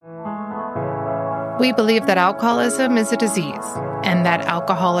We believe that alcoholism is a disease and that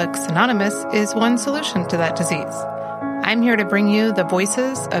Alcoholics Anonymous is one solution to that disease. I'm here to bring you the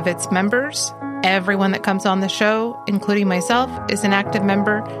voices of its members. Everyone that comes on the show, including myself, is an active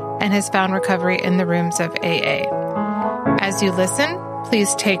member and has found recovery in the rooms of AA. As you listen,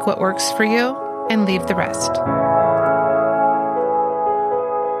 please take what works for you and leave the rest.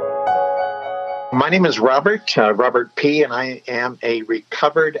 My name is Robert P., and I am a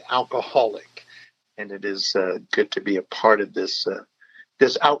recovered alcoholic. And it is good to be a part of this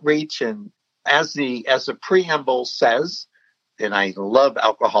outreach. And as the preamble says, and I love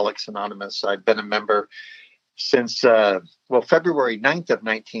Alcoholics Anonymous. I've been a member since February 9th of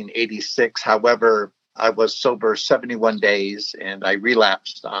 1986. However, I was sober 71 days, and I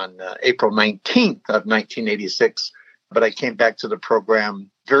relapsed on April 19th of 1986. But I came back to the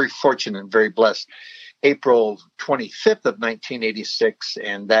program very fortunate and very blessed. April 25th of 1986,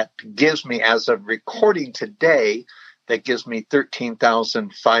 and that gives me, as of recording today, that gives me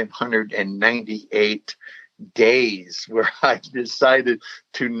 13,598 days where I decided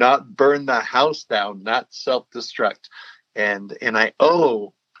to not burn the house down, not self-destruct. And I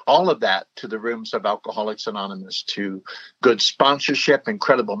owe all of that to the rooms of Alcoholics Anonymous, to good sponsorship,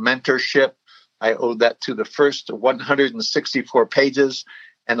 incredible mentorship. I owe that to the first 164 pages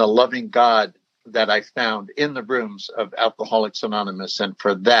and a loving God that I found in the rooms of Alcoholics Anonymous. And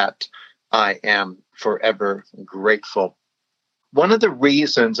for that, I am forever grateful. One of the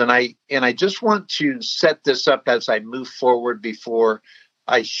reasons, and I just want to set this up as I move forward before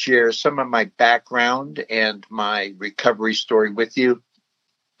I share some of my background and my recovery story with you.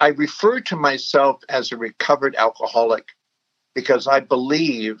 I refer to myself as a recovered alcoholic because I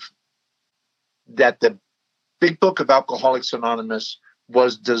believe that the Big Book of Alcoholics Anonymous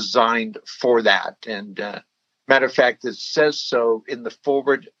was designed for that. And matter of fact, it says so in the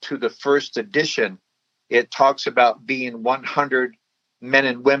foreword to the first edition. It talks about being 100 men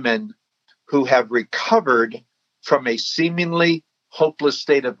and women who have recovered from a seemingly hopeless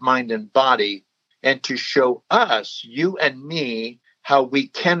state of mind and body, and to show us, you and me, how we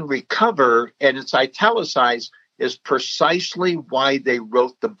can recover. And it's italicized, is precisely why they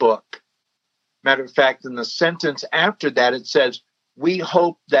wrote the book. Matter of fact, in the sentence after that, it says, we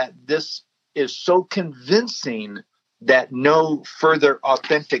hope that this is so convincing that no further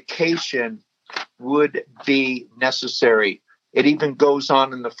authentication would be necessary. It even goes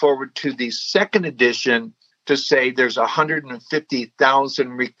on in the foreword to the second edition to say there's 150,000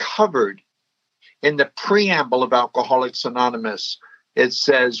 recovered. In the preamble of Alcoholics Anonymous, it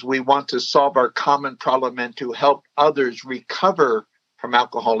says we want to solve our common problem and to help others recover from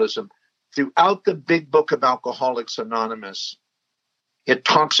alcoholism. Throughout the Big Book of Alcoholics Anonymous, it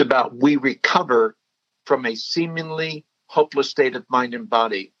talks about we recover from a seemingly hopeless state of mind and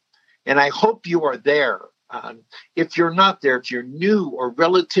body. And I hope you are there. If you're not there, if you're new or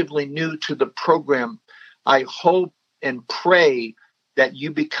relatively new to the program, I hope and pray that you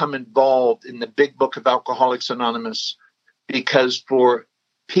become involved in the Big Book of Alcoholics Anonymous, because for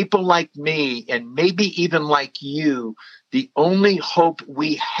people like me, and maybe even like you, the only hope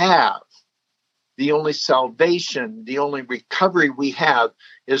we have, the only salvation, the only recovery we have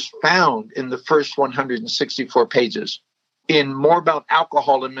is found in the first 164 pages. In More About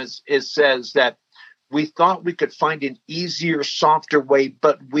Alcoholism, it says that we thought we could find an easier, softer way,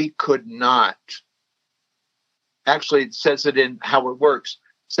 but we could not. Actually, it says it in how it works.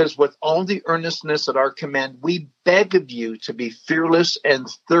 It says, with all the earnestness at our command, we beg of you to be fearless and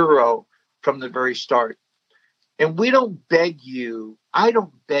thorough from the very start. And we don't beg you, I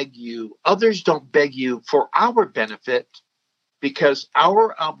don't beg you, others don't beg you for our benefit, because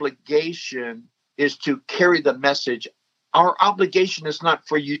our obligation is to carry the message. Our obligation is not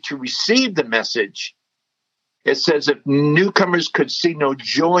for you to receive the message. It says if newcomers could see no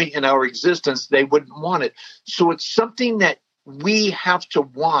joy in our existence, they wouldn't want it. So it's something that we have to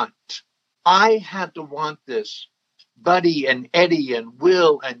want. I had to want this. Buddy and Eddie and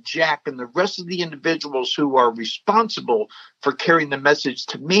Will and Jack and the rest of the individuals who are responsible for carrying the message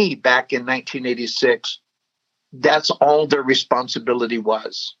to me back in 1986, that's all their responsibility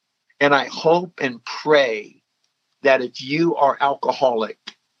was. And I hope and pray that if you are alcoholic,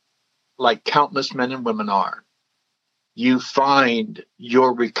 like countless men and women are, you find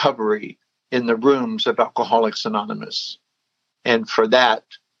your recovery in the rooms of Alcoholics Anonymous. And for that,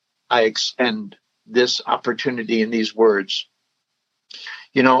 I extend this opportunity in these words.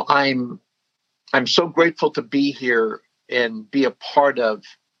 You know, I'm so grateful to be here and be a part of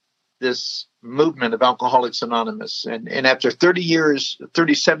this movement of Alcoholics Anonymous. And after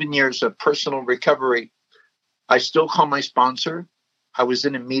 37 years of personal recovery, I still call my sponsor. I was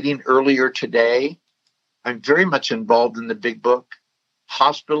in a meeting earlier today, I'm very much involved in the big book,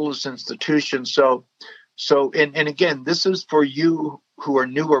 hospitals, institutions. And again, this is for you who are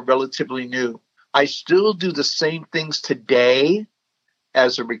new or relatively new. I still do the same things today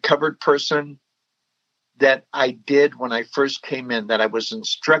as a recovered person that I did when I first came in, that I was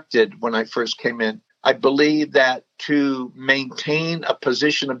instructed when I first came in. I believe that to maintain a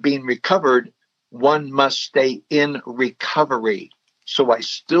position of being recovered, one must stay in recovery. So I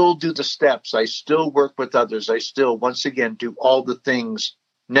still do the steps. I still work with others. I still, once again, do all the things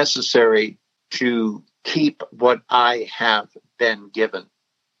necessary to keep what I have been given.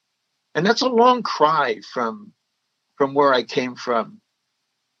 And that's a long cry from where I came from.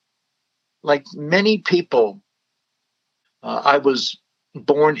 Like many people, I was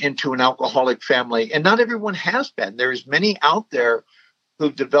born into an alcoholic family, and not everyone has been. There's many out there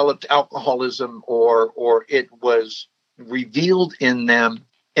who've developed alcoholism or it was revealed in them,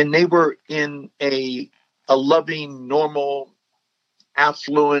 and they were in a loving, normal,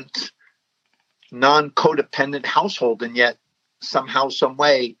 affluent, non-codependent household, and yet somehow, some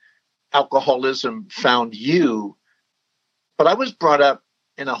way, alcoholism found you. But I was brought up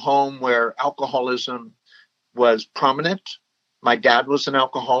in a home where alcoholism was prominent. My dad was an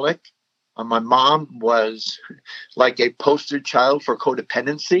alcoholic. My mom was like a poster child for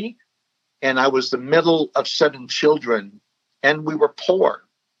codependency. And I was the middle of 7 children, and we were poor.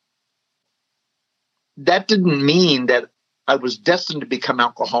 That didn't mean that I was destined to become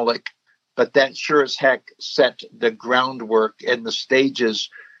alcoholic, but that sure as heck set the groundwork and the stages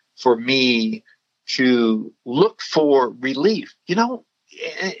for me to look for relief,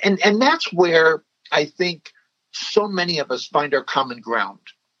 and that's where I think so many of us find our common ground.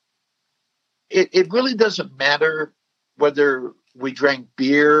 It really doesn't matter whether we drank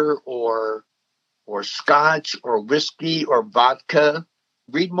beer or scotch or whiskey or vodka.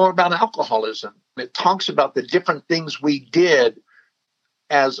 Read more about alcoholism. It talks about the different things we did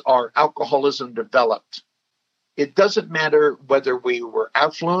as our alcoholism developed. It doesn't matter whether we were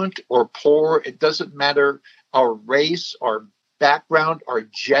affluent or poor. It doesn't matter our race, our background, our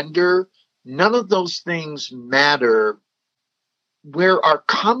gender. None of those things matter. Where our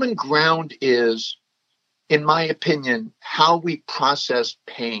common ground is, in my opinion, how we process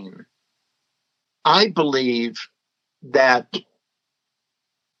pain. I believe that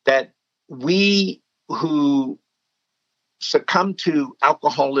we who succumb to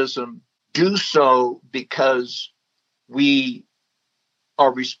alcoholism do so because we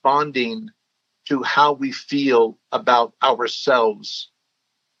are responding to how we feel about ourselves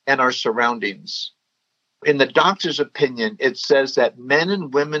and our surroundings. In the doctor's opinion, it says that men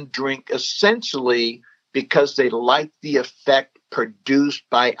and women drink essentially because they like the effect produced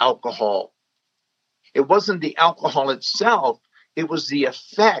by alcohol. It wasn't the alcohol itself, it was the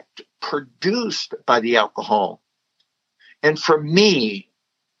effect produced by the alcohol. And for me,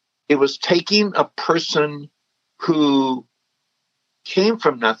 it was taking a person who came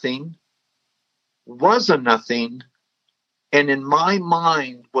from nothing, was a nothing, and in my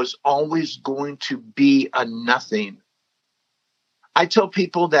mind was always going to be a nothing. I tell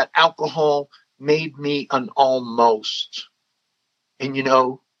people that alcohol made me an almost. And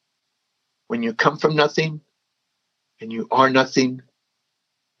when you come from nothing and you are nothing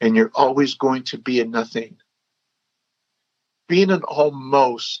and you're always going to be a nothing, being an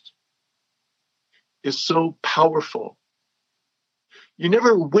almost is so powerful. You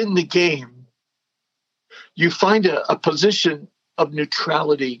never win the game. You find a position of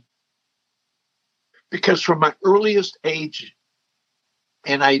neutrality. Because from my earliest age,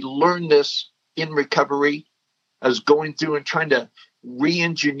 and I learned this in recovery, I was going through and trying to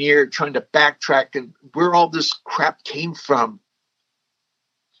re-engineer, trying to backtrack and where all this crap came from.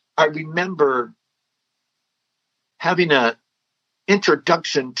 I remember having an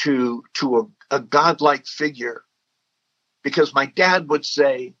introduction to a godlike figure, because my dad would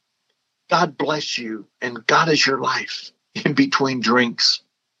say, God bless you, and God is your life in between drinks.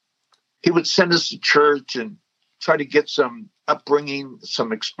 He would send us to church and try to get some upbringing,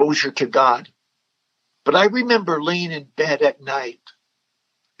 some exposure to God. But I remember laying in bed at night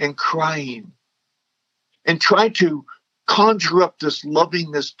and crying and trying to conjure up this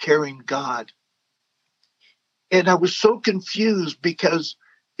loving, this caring God. And I was so confused, because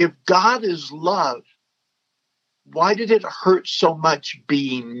if God is love, why did it hurt so much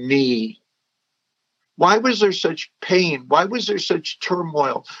being me? Why was there such pain? Why was there such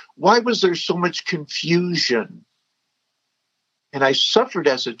turmoil? Why was there so much confusion? And I suffered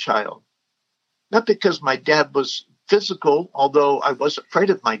as a child, not because my dad was physical, although I was afraid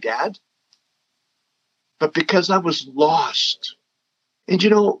of my dad, but because I was lost. And,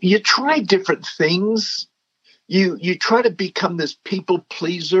 you try different things. You try to become this people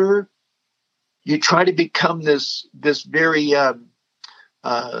pleaser. You try to become this very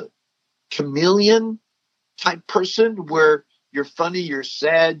chameleon type person where you're funny, you're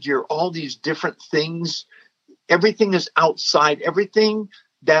sad, you're all these different things. Everything is outside. Everything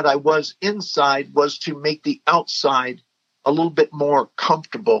that I was inside was to make the outside a little bit more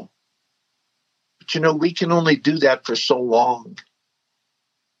comfortable. But we can only do that for so long.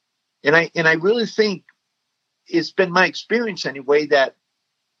 And I really think it's been my experience anyway that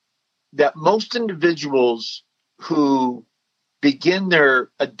most individuals who begin their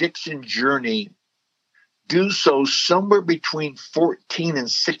addiction journey do so somewhere between 14 and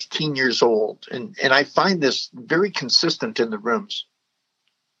 16 years old. And I find this very consistent in the rooms.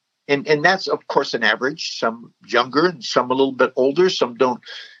 And that's, of course, an average. Some younger and some a little bit older. Some don't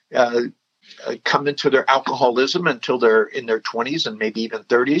come into their alcoholism until they're in their 20s and maybe even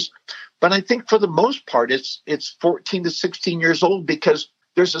 30s. But I think for the most part, it's 14 to 16 years old because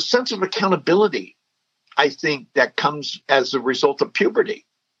there's a sense of accountability, I think, that comes as a result of puberty.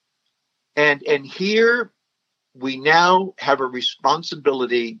 And here we now have a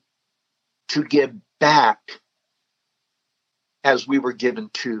responsibility to give back as we were given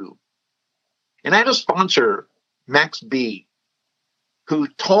to. And I had a sponsor, Max B, who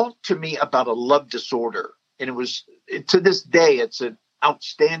talked to me about a love disorder. And it was, to this day, it's an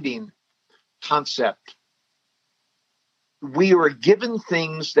outstanding concept. We are given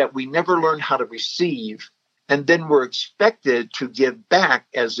things that we never learn how to receive, and then we're expected to give back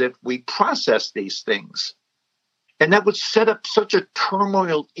as if we process these things. And that would set up such a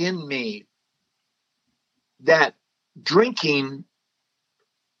turmoil in me that drinking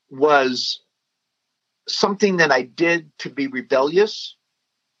was something that I did to be rebellious,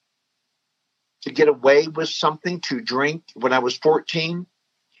 to get away with something, to drink when I was 14.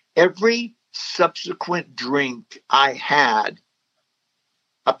 Every subsequent drink I had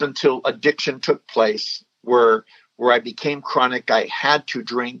up until addiction took place, where I became chronic, I had to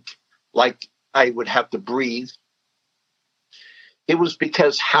drink like I would have to breathe. It was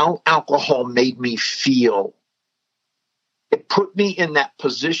because how alcohol made me feel. It put me in that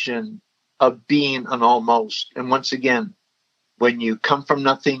position of being an almost. And once again, when you come from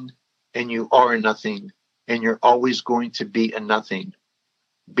nothing and you are a nothing, and you're always going to be a nothing,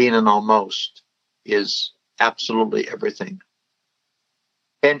 being an almost is absolutely everything.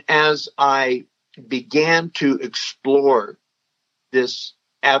 And as I began to explore this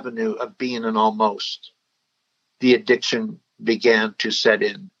avenue of being an almost, the addiction began to set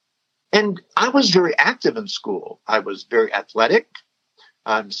in. And I was very active in school. I was very athletic.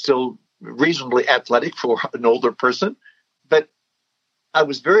 I'm still reasonably athletic for an older person, but I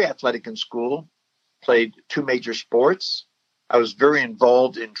was very athletic in school, played 2 major sports. I was very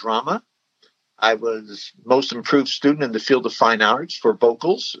involved in drama. I was most improved student in the field of fine arts for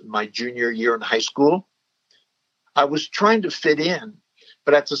vocals my junior year in high school. I was trying to fit in,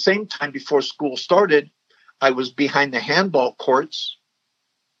 but at the same time, before school started, I was behind the handball courts,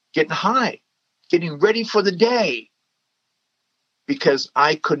 getting high, getting ready for the day, because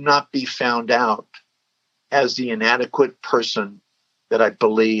I could not be found out as the inadequate person that I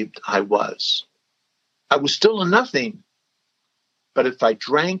believed I was. I was still a nothing, but if I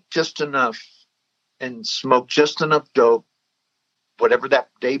drank just enough and smoked just enough dope, whatever that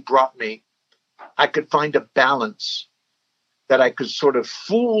day brought me, I could find a balance that I could sort of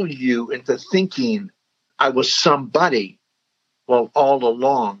fool you into thinking I was somebody, while all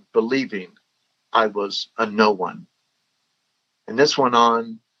along believing I was a no one. And this went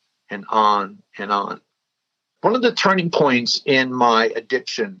on and on and on. One of the turning points in my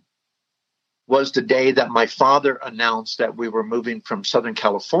addiction was the day that my father announced that we were moving from Southern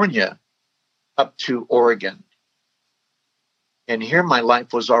California up to Oregon. And here my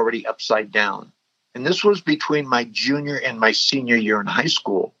life was already upside down. And this was between my junior and my senior year in high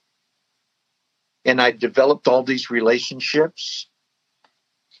school. And I developed all these relationships.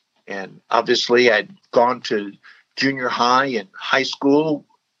 And obviously I'd gone to junior high and high school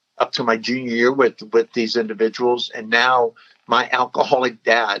up to my junior year with these individuals. And now my alcoholic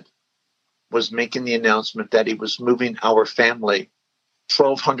dad was making the announcement that he was moving our family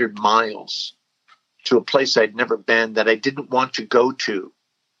 1,200 miles to a place I'd never been, that I didn't want to go to.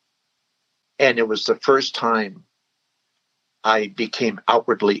 And it was the first time I became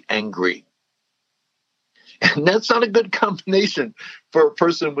outwardly angry. And that's not a good combination for a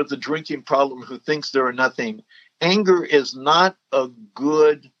person with a drinking problem who thinks they're nothing. Anger is not a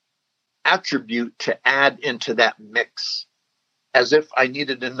good attribute to add into that mix, as if I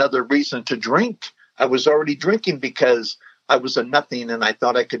needed another reason to drink. I was already drinking because I was a nothing and I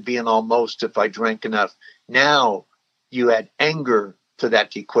thought I could be an almost if I drank enough. Now you add anger to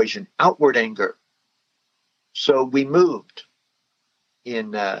that equation, outward anger. So we moved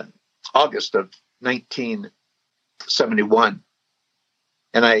in August of 1971,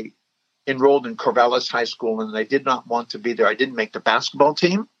 and I enrolled in Corvallis High School, and I did not want to be there. I didn't make the basketball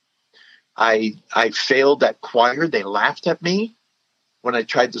team. I failed at choir. They laughed at me when I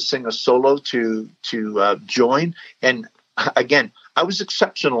tried to sing a solo to join. And again, I was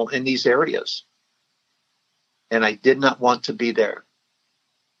exceptional in these areas, and I did not want to be there.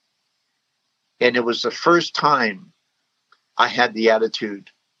 And it was the first time I had the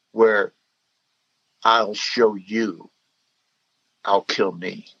attitude where I'll show you, I'll kill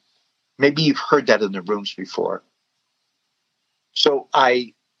me. Maybe you've heard that in the rooms before. So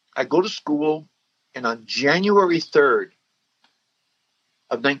I go to school, and on January 3rd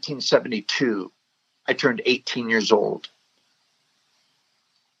of 1972, I turned 18 years old.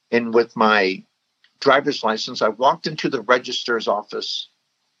 And with my driver's license, I walked into the registrar's office,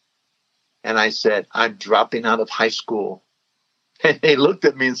 and I said, I'm dropping out of high school. And they looked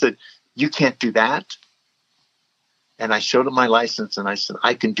at me and said, you can't do that. And I showed them my license, and I said,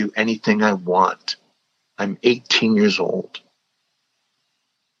 I can do anything I want. I'm 18 years old.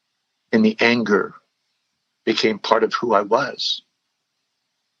 And the anger became part of who I was.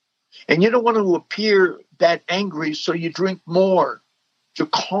 And you don't want to appear that angry, so you drink more to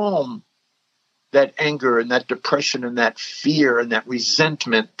calm that anger and that depression and that fear and that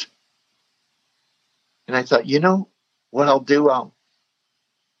resentment. And I thought, you know what I'll do?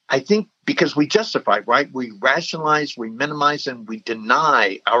 I think because we justify, right? We rationalize, we minimize, and we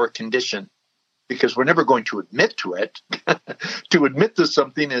deny our condition because we're never going to admit to it. To admit to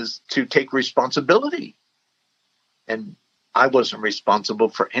something is to take responsibility. And I wasn't responsible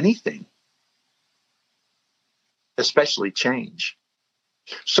for anything, especially change.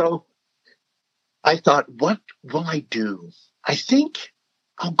 So I thought, what will I do? I think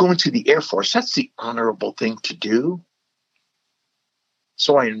I'll go into the Air Force. That's the honorable thing to do.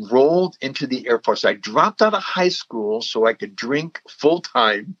 So I enrolled into the Air Force. I dropped out of high school so I could drink full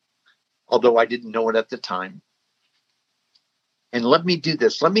time, although I didn't know it at the time. And let me do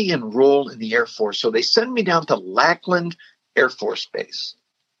this. Let me enroll in the Air Force. So they send me down to Lackland Air Force Base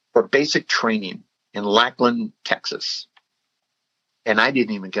for basic training in Lackland, Texas. And I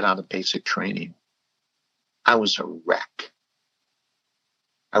didn't even get out of basic training. I was a wreck.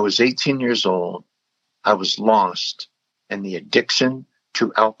 I was 18 years old. I was lost, and the addiction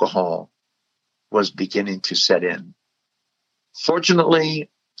to alcohol was beginning to set in. Fortunately,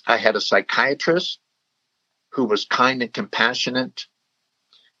 I had a psychiatrist who was kind and compassionate,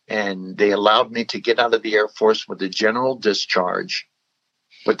 and they allowed me to get out of the Air Force with a general discharge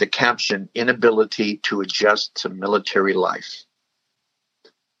with the caption, inability to adjust to military life.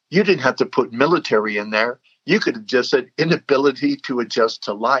 You didn't have to put military in there. You could have just said inability to adjust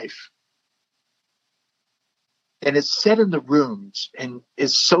to life. And it's said in the rooms and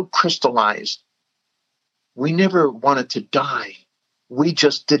it's so crystallized. We never wanted to die. We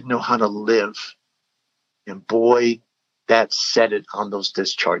just didn't know how to live. And boy, that said it on those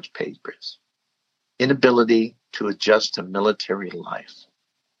discharge papers. Inability to adjust to military life.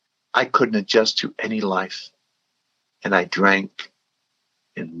 I couldn't adjust to any life. And I drank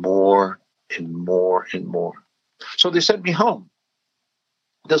and more and more and more. So they sent me home.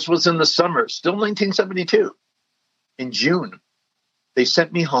 This was in the summer, still 1972. In June, they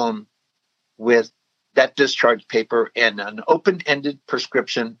sent me home with that discharge paper and an open-ended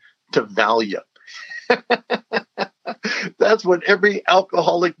prescription to Valium. That's what every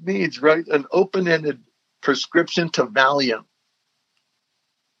alcoholic needs, right? An open-ended prescription to Valium.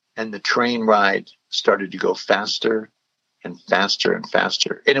 And the train ride started to go faster and faster and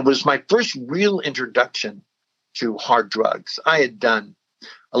faster. And it was my first real introduction to hard drugs. I had done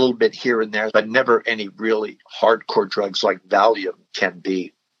a little bit here and there, but never any really hardcore drugs like Valium can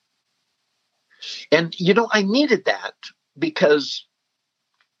be. And, you know, I needed that because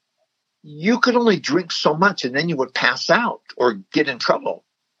you could only drink so much and then you would pass out or get in trouble.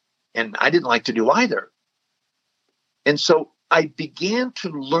 And I didn't like to do either. And so I began to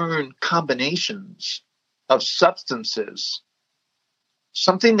learn combinations of substances,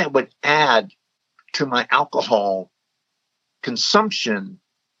 something that would add to my alcohol consumption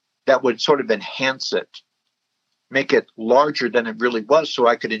that would sort of enhance it, make it larger than it really was so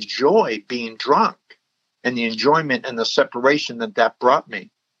I could enjoy being drunk and the enjoyment and the separation that that brought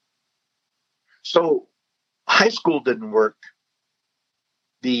me. So high school didn't work.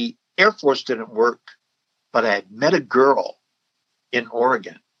 The Air Force didn't work, but I had met a girl in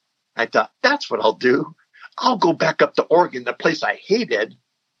Oregon. I thought, that's what I'll do. I'll go back up to Oregon, the place I hated,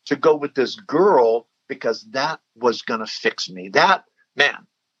 to go with this girl because that was going to fix me. That, man,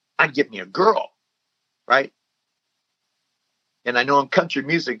 I'd get me a girl, right? And I know in country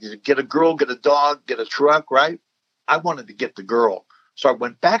music, you get a girl, get a dog, get a truck, right? I wanted to get the girl. So I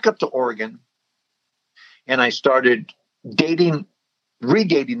went back up to Oregon and I started redating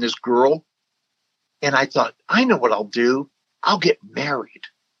this girl. And I thought, I know what I'll do. I'll get married.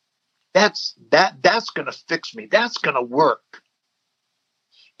 That's going to fix me. That's going to work.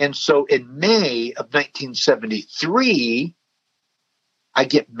 And so in May of 1973, I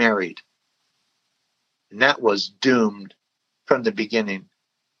get married. And that was doomed from the beginning.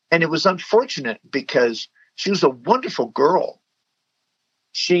 And it was unfortunate because she was a wonderful girl.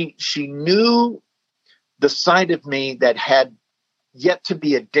 She knew the side of me that had yet to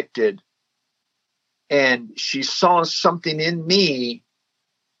be addicted. And she saw something in me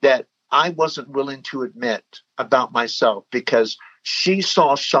that I wasn't willing to admit about myself, because she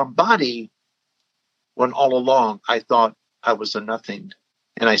saw somebody when all along I thought I was a nothing.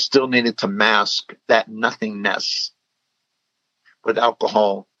 And I still needed to mask that nothingness with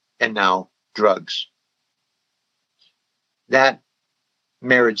alcohol and now drugs. That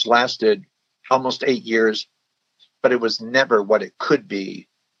marriage lasted almost 8 years, but it was never what it could be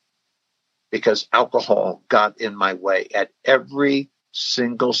because alcohol got in my way at every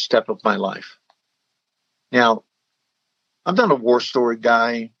single step of my life. Now, I'm not a war story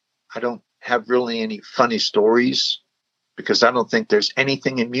guy. I don't have really any funny stories because I don't think there's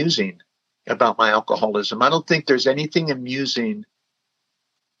anything amusing about my alcoholism. I don't think there's anything amusing.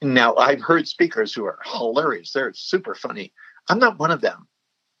 Now, I've heard speakers who are hilarious. They're super funny. I'm not one of them.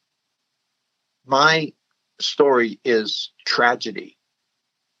 My story is tragedy.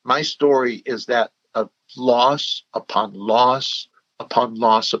 My story is that of loss upon loss upon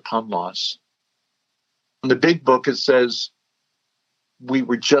loss upon loss. In the big book, it says, we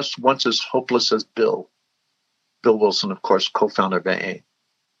were just once as hopeless as Bill Wilson, of course, co-founder of AA.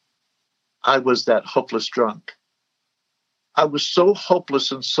 I was that hopeless drunk. I was so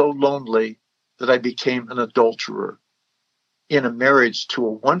hopeless and so lonely that I became an adulterer in a marriage to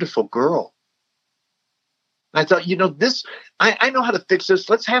a wonderful girl. And I thought, I know how to fix this.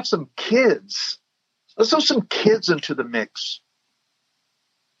 Let's have some kids. Let's throw some kids into the mix.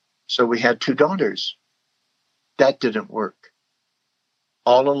 So we had 2 daughters. That didn't work.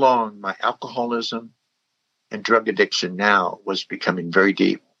 All along, my alcoholism and drug addiction now was becoming very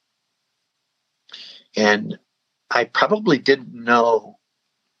deep. And I probably didn't know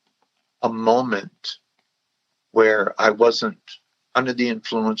a moment where I wasn't under the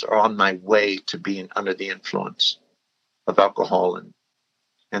influence or on my way to being under the influence of alcohol,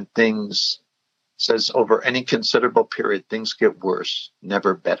 and things, says over any considerable period, things get worse,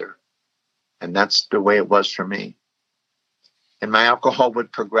 never better. And that's the way it was for me. And my alcohol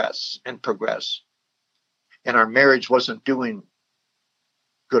would progress and progress. And our marriage wasn't doing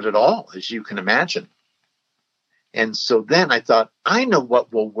good at all, as you can imagine. And so then I thought, I know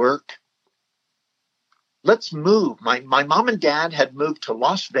what will work. Let's move. My mom and dad had moved to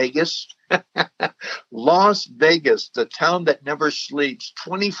Las Vegas. Las Vegas, the town that never sleeps,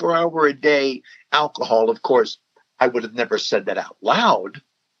 24-hour-a-day alcohol. Of course, I would have never said that out loud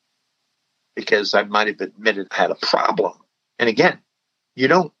because I might have admitted I had a problem. And again, you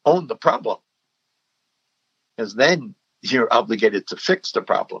don't own the problem, because then you're obligated to fix the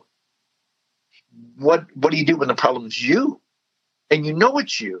problem. What do you do when the problem is you? And you know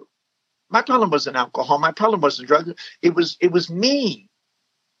it's you. My problem wasn't alcohol. My problem wasn't drugs. It was me.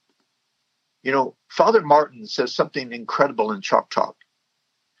 Father Martin says something incredible in Chalk Talk.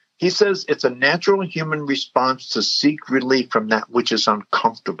 He says it's a natural human response to seek relief from that which is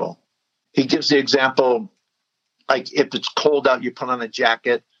uncomfortable. He gives the example, like if it's cold out, you put on a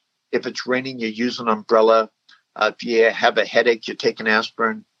jacket. If it's raining, you use an umbrella. If you have a headache, you take an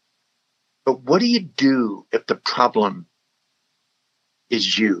aspirin. But what do you do if the problem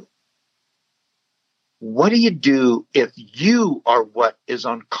is you? What do you do if you are what is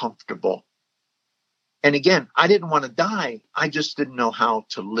uncomfortable? And again, I didn't want to die. I just didn't know how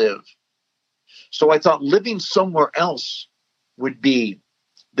to live. So I thought living somewhere else would be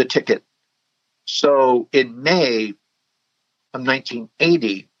the ticket. So in May of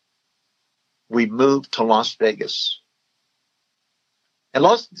 1980, we moved to Las Vegas. And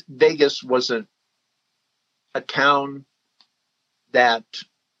Las Vegas was a town that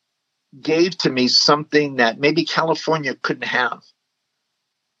gave to me something that maybe California couldn't have.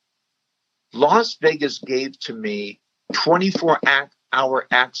 Las Vegas gave to me 24-hour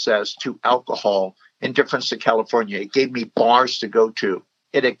access to alcohol in difference to California. It gave me bars to go to.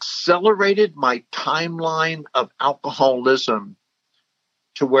 it accelerated my timeline of alcoholism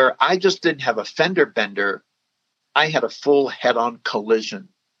to where I just didn't have a fender bender. I had a full head-on collision.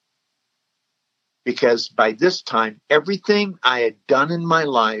 Because by this time, everything I had done in my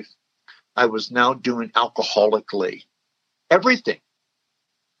life, I was now doing alcoholically. Everything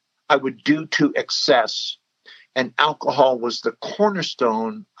I would do to excess. And alcohol was the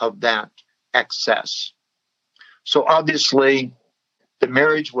cornerstone of that excess. So obviously, the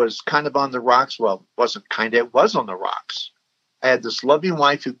marriage was kind of on the rocks. Well, it wasn't kind of, it was on the rocks. I had this loving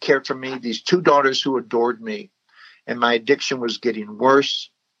wife who cared for me, these two daughters who adored me, and my addiction was getting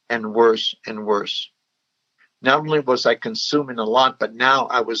worse and worse and worse. Not only was I consuming a lot, but now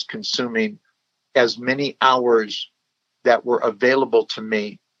I was consuming as many hours that were available to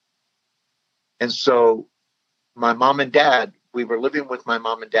me. And so my mom and dad, we were living with my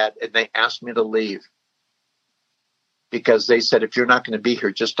mom and dad, and they asked me to leave because they said, if you're not going to be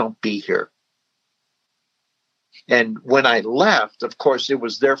here, just don't be here. And when I left, of course, it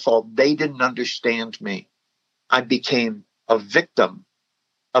was their fault. They didn't understand me. I became a victim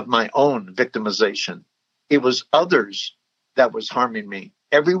of my own victimization. It was others that was harming me.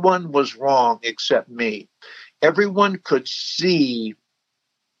 Everyone was wrong except me. Everyone could see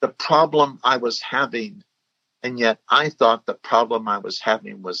the problem I was having, and yet I thought the problem I was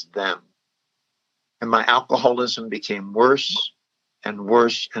having was them. And my alcoholism became worse and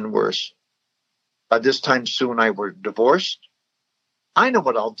worse and worse. By this time, Sue and I were divorced. I know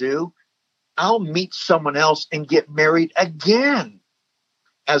what I'll do. I'll meet someone else and get married again,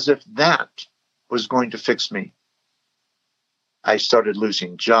 as if that was going to fix me. I started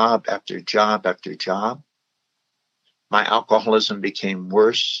losing job after job after job. My alcoholism became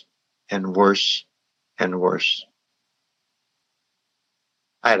worse and worse and worse.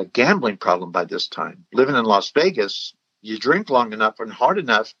 I had a gambling problem by this time. Living in Las Vegas, you drink long enough and hard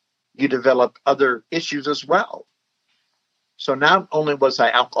enough, you develop other issues as well. So not only was I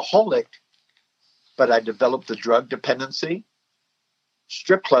alcoholic, but I developed the drug dependency.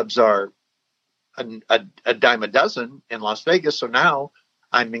 Strip clubs are a dime a dozen in Las Vegas. So now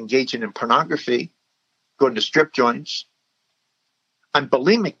I'm engaging in pornography, going to strip joints. I'm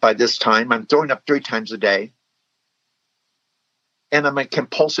bulimic by this time. I'm throwing up 3 times a day. And I'm a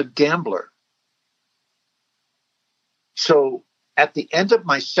compulsive gambler. So at the end of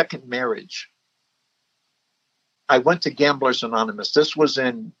my second marriage, I went to Gamblers Anonymous. This was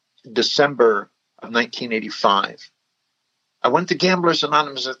in December of 1985. I went to Gamblers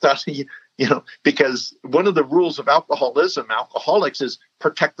Anonymous. I thought, because one of the rules of alcoholics is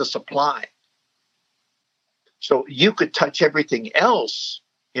protect the supply. So you could touch everything else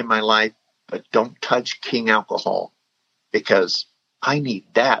in my life, but don't touch King Alcohol, because I need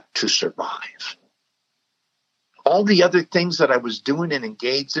that to survive. All the other things that I was doing and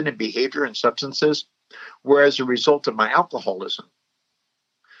engaged in behavior and substances were as a result of my alcoholism.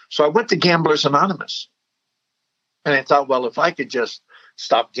 So I went to Gamblers Anonymous. And I thought, well, if I could just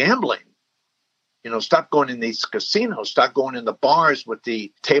stop gambling, stop going in these casinos, stop going in the bars with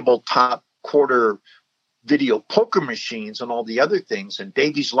the tabletop quarter video poker machines and all the other things, and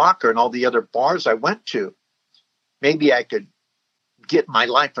Davy's Locker and all the other bars I went to, maybe I could get my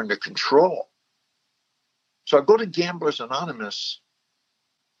life under control. So I go to Gamblers Anonymous,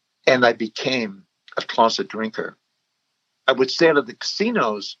 and I became a closet drinker. I would stay out of the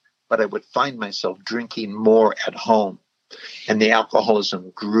casinos, but I would find myself drinking more at home. And the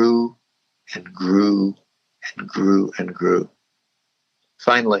alcoholism grew and grew and grew and grew.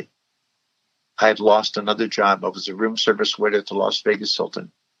 Finally, I had lost another job. I was a room service waiter at the Las Vegas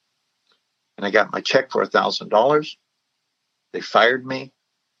Hilton. And I got my check for $1,000. They fired me.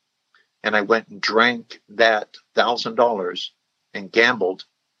 And I went and drank that $1,000 and gambled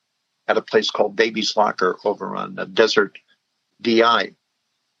at a place called Baby's Locker over on Desert DI,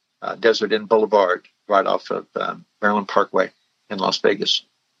 Desert Inn Boulevard, right off of Maryland Parkway in Las Vegas.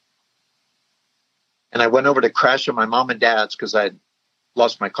 And I went over to crash at my mom and dad's because I had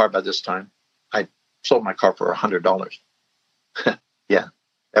lost my car by this time. I sold my car for $100. Yeah,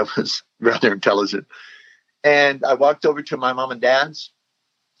 that was rather intelligent. And I walked over to my mom and dad's,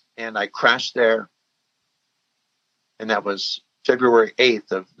 and I crashed there. And that was February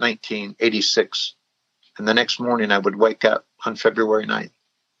 8th of 1986. And the next morning I would wake up on February 9th.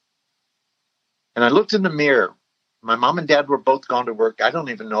 And I looked in the mirror. My mom and dad were both gone to work. I don't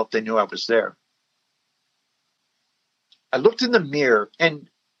even know if they knew I was there. I looked in the mirror, and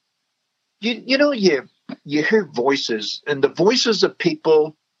you hear voices, and the voices of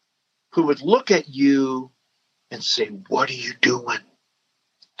people who would look at you and say, "What are you doing?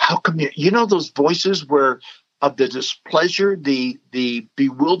 How come you?" Those voices where of the displeasure, the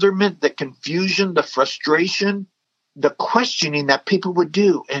bewilderment, the confusion, the frustration, the questioning that people would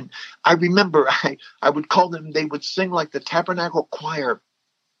do. And I remember I would call them, they would sing like the Tabernacle Choir,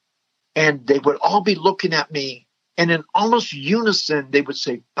 and they would all be looking at me, and in almost unison, they would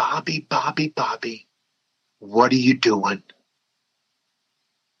say, "Bobby, Bobby, Bobby, what are you doing?"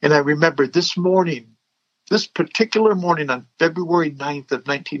 And I remember this particular morning on February 9th of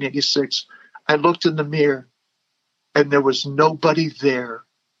 1986, I looked in the mirror and there was nobody there.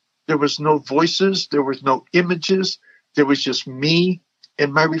 There was no voices. There was no images. There was just me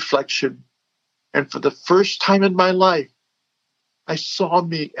and my reflection. And for the first time in my life, I saw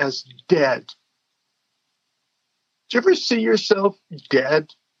me as dead. Do you ever see yourself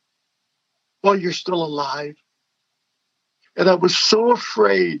dead while you're still alive? And I was so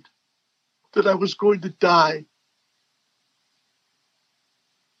afraid that I was going to die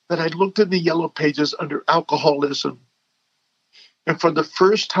that I looked in the yellow pages under alcoholism. And for the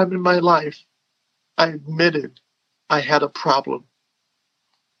first time in my life, I admitted I had a problem.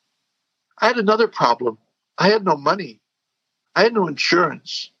 I had another problem. I had no money. I had no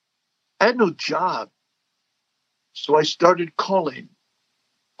insurance. I had no job. So I started calling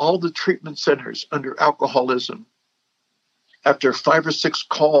all the treatment centers under alcoholism. After 5 or 6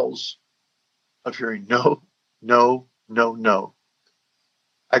 calls of hearing no, no, no, no,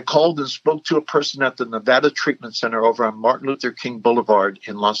 I called and spoke to a person at the Nevada Treatment Center over on Martin Luther King Boulevard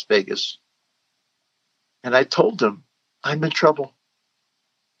in Las Vegas. And I told him, I'm in trouble.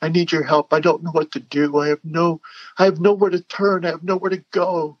 I need your help. I don't know what to do. I have nowhere to turn. I have nowhere to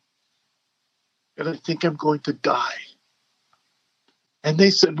go. And I think I'm going to die. And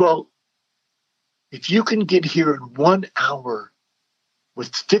they said, well, if you can get here in 1 hour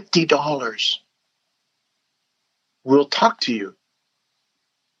with $50, we'll talk to you.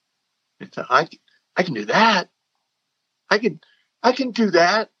 I can do that. I can do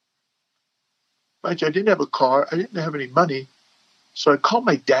that. Mind you, I didn't have a car. I didn't have any money. So I called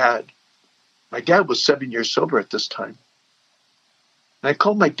my dad. My dad was 7 years sober at this time. And I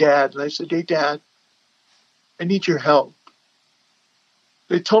called my dad and I said, hey, Dad, I need your help.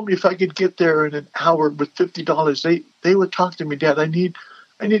 They told me if I could get there in an hour with $50, they would talk to me, Dad. I need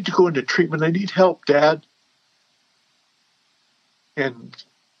to go into treatment. I need help, Dad. And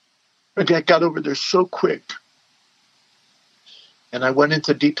my dad got over there so quick. And I went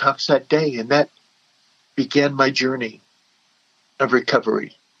into detox that day, and that began my journey of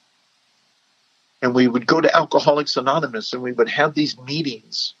recovery. And we would go to Alcoholics Anonymous, and we would have these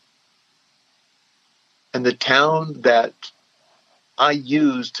meetings. And the town that I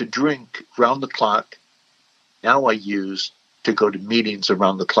used to drink round the clock, now I use to go to meetings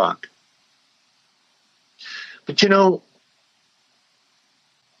around the clock. But you know,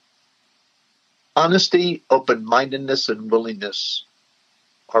 honesty, open-mindedness, and willingness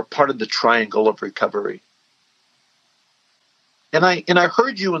are part of the triangle of recovery. And I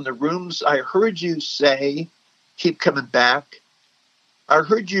heard you in the rooms. I heard you say, keep coming back. I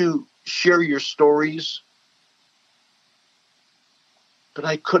heard you share your stories. But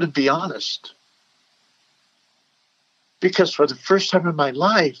I couldn't be honest. Because for the first time in my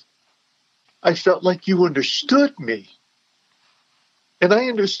life, I felt like you understood me. And I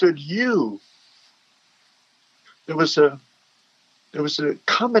understood you. There was a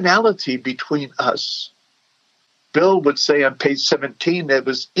commonality between us. Bill would say on page 17 that it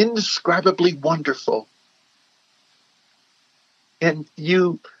was indescribably wonderful. And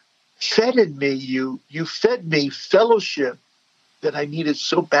you fed in me, you fed me fellowship that I needed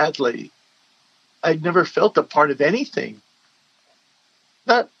so badly. I'd never felt a part of anything.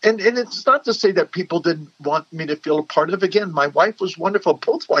 And it's not to say that people didn't want me to feel a part of. Again, my wife was wonderful.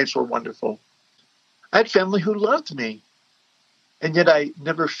 Both wives were wonderful. I had family who loved me. And yet I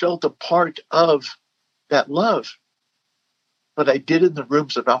never felt a part of that love. But I did in the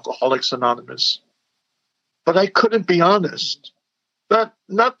rooms of Alcoholics Anonymous. But I couldn't be honest.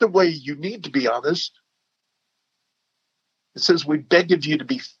 Not the way you need to be honest. It says, we beg of you to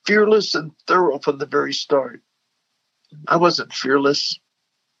be fearless and thorough from the very start. I wasn't fearless.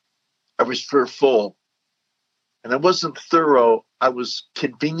 I was fearful. And I wasn't thorough. I was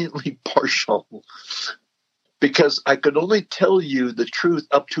conveniently partial. Because I could only tell you the truth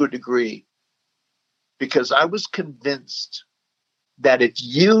up to a degree. Because I was convinced that if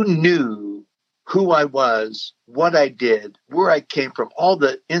you knew who I was, what I did, where I came from, all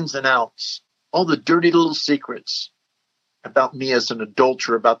the ins and outs, all the dirty little secrets, about me as an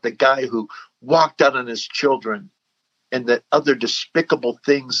adulterer, about the guy who walked out on his children, and the other despicable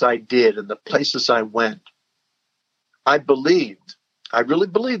things I did and the places I went. I believed I really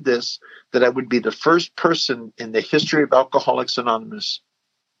believed this, that I would be the first person in the history of Alcoholics Anonymous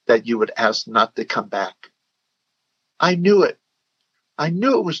that you would ask not to come back. I knew it. I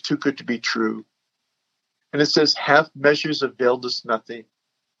knew it was too good to be true. And it says, half measures availed us nothing.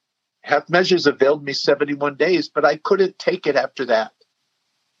 Half measures availed me 71 days, but I couldn't take it after that.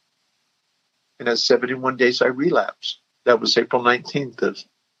 And at 71 days, I relapsed. That was April 19th of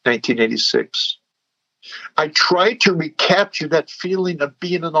 1986. I tried to recapture that feeling of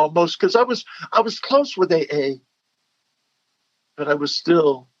being an almost, because I was close with AA, but I was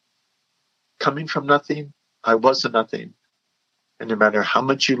still coming from nothing. I was a nothing. And no matter how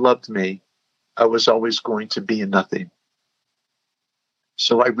much you loved me, I was always going to be a nothing.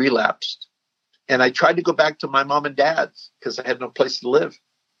 So I relapsed. And I tried to go back to my mom and dad's because I had no place to live.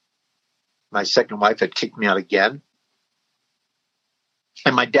 My second wife had kicked me out again.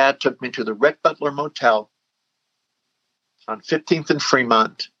 And my dad took me to the Rhett Butler Motel on 15th and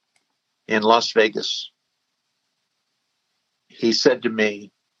Fremont in Las Vegas. He said to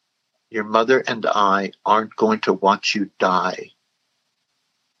me, your mother and I aren't going to watch you die.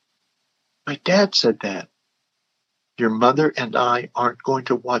 My dad said that. Your mother and I aren't going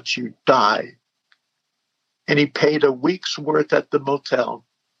to watch you die. And he paid a week's worth at the motel.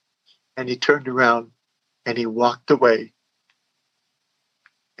 And he turned around and he walked away.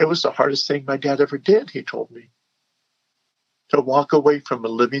 It was the hardest thing my dad ever did, he told me. To walk away from a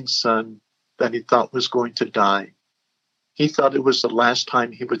living son that he thought was going to die. He thought it was the last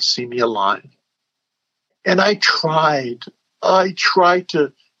time he would see me alive. And I tried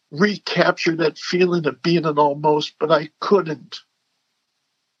to recapture that feeling of being an almost, but I couldn't.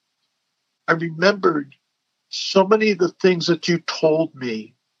 I remembered so many of the things that you told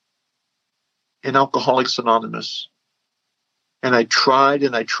me in Alcoholics Anonymous. And I tried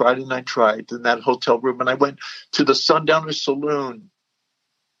and I tried and I tried in that hotel room. And I went to the Sundowner Saloon,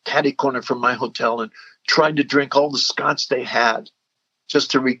 catty corner from my hotel, and tried to drink all the scotch they had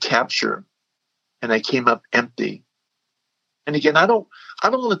just to recapture. And I came up empty. And again, I don't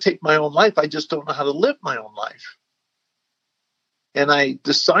want to take my own life. I just don't know how to live my own life. And I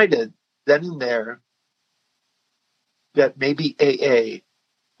decided then and there that maybe AA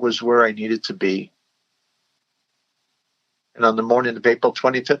was where I needed to be. And on the morning of April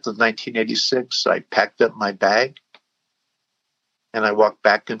 25th of 1986, I packed up my bag and I walked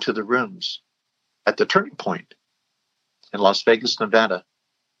back into the rooms at the Turning Point in Las Vegas, Nevada.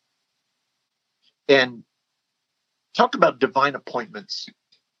 And talk about divine appointments,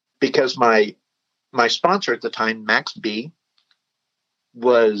 because my sponsor at the time, Max B,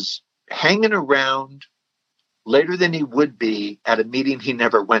 was hanging around later than he would be at a meeting he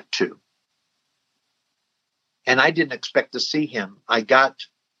never went to. And I didn't expect to see him. I got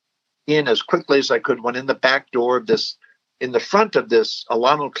in as quickly as I could, went in the back door of this, in the front of this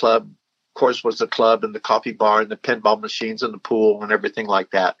Alano Club, of course, was the club and the coffee bar and the pinball machines and the pool and everything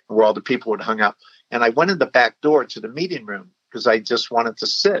like that, where all the people would hung out. And I went in the back door to the meeting room because I just wanted to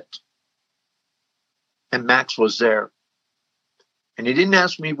sit. And Max was there. And he didn't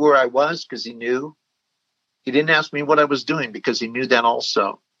ask me where I was because he knew. He didn't ask me what I was doing because he knew that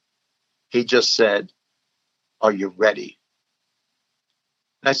also. He just said, are you ready?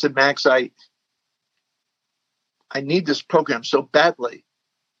 And I said, Max, I need this program so badly.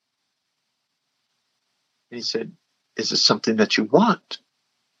 And he said, is it something that you want?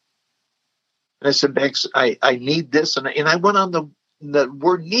 And I said, Max, I need this. And I went on the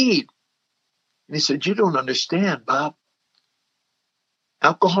word need. And he said, you don't understand, Bob.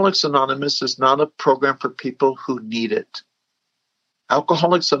 Alcoholics Anonymous is not a program for people who need it.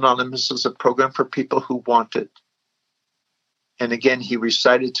 Alcoholics Anonymous is a program for people who want it. And again, he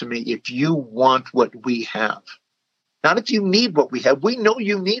recited to me, if you want what we have, not if you need what we have, we know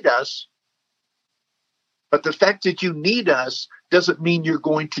you need us. But the fact that you need us doesn't mean you're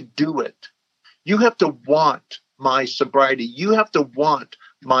going to do it. You have to want my sobriety. You have to want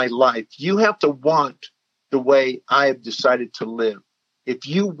my life. You have to want the way I have decided to live. If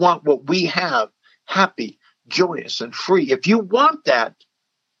you want what we have, happy, joyous, and free, if you want that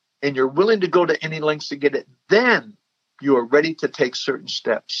and you're willing to go to any lengths to get it, then you are ready to take certain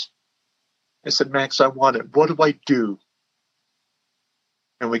steps. I said, Max, I want it. What do I do?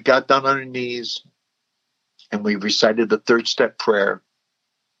 And we got down on our knees and we recited the third step prayer.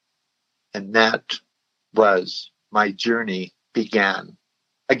 And that was my journey began.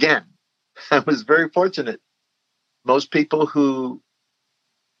 Again, I was very fortunate. Most people who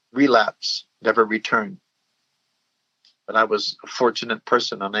relapse never return. But I was a fortunate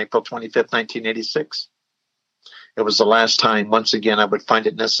person on April 25th, 1986. It was the last time, once again, I would find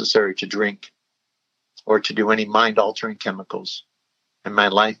it necessary to drink or to do any mind-altering chemicals. and my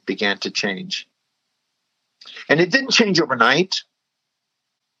life began to change. And it didn't change overnight.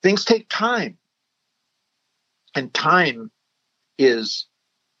 Things take time. And time is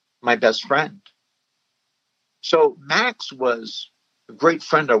my best friend. So Max was a great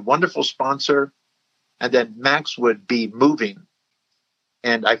friend, a wonderful sponsor. And then Max would be moving.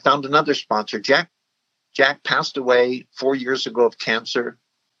 And I found another sponsor, Jack. Jack passed away 4 years ago of cancer.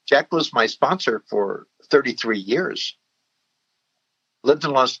 Jack was my sponsor for 33 years. Lived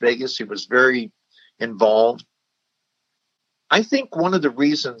in Las Vegas. He was very involved. I think one of the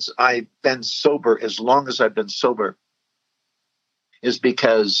reasons I've been sober as long as I've been sober is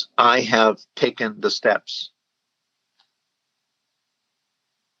because I have taken the steps.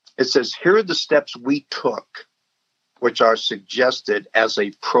 It says, here are the steps we took, which are suggested as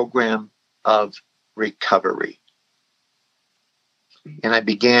a program of recovery. And I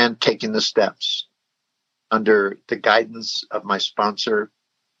began taking the steps under the guidance of my sponsor,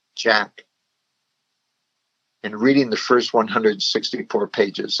 Jack, and reading the first 164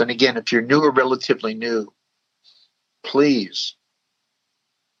 pages. And again, if you're new or relatively new, please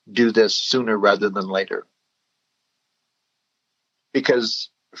do this sooner rather than later. Because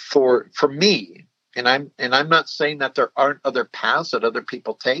for me, and I'm not saying that there aren't other paths that other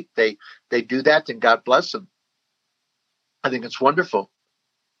people take. They do that, and God bless them. I think it's wonderful.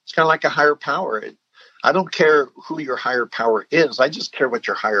 It's kind of like a higher power. I don't care who your higher power is. I just care what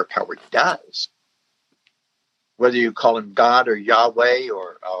your higher power does. Whether you call him God or Yahweh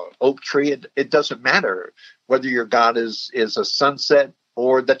or oak tree, it doesn't matter. Whether your God is a sunset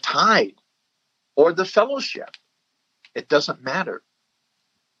or the tide or the fellowship, it doesn't matter.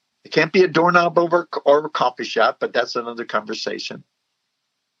 It can't be a doorknob or a coffee shop, but that's another conversation.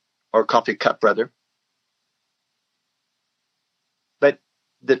 Or a coffee cup, rather. But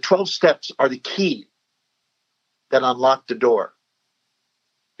the 12 steps are the key that unlock the door.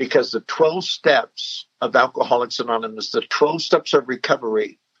 Because the 12 steps of Alcoholics Anonymous, the 12 steps of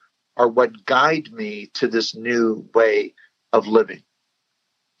recovery, are what guide me to this new way of living. It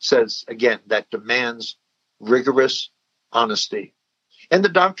says, again, that demands rigorous honesty. In the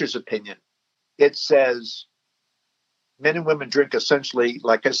doctor's opinion, it says men and women drink essentially,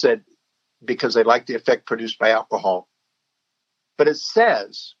 like I said, because they like the effect produced by alcohol. But it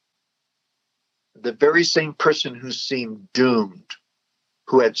says the very same person who seemed doomed,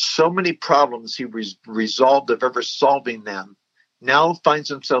 who had so many problems he resolved of ever solving them, now finds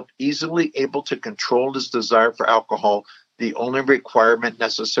himself easily able to control his desire for alcohol. The only requirement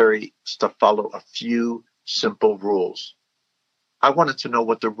necessary is to follow a few simple rules. I wanted to know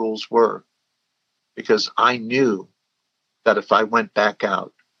what the rules were because I knew that if I went back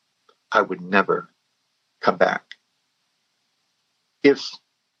out, I would never come back.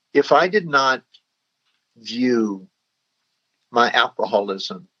 If I did not view my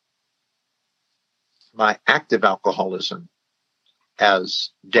alcoholism, my active alcoholism,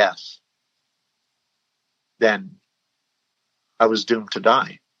 as death, then I was doomed to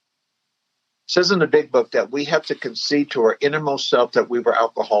die. It says in the big book that we have to concede to our innermost self that we were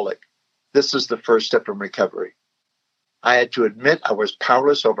alcoholic. This is the first step in recovery. I had to admit I was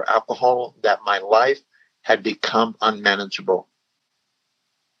powerless over alcohol, that my life had become unmanageable.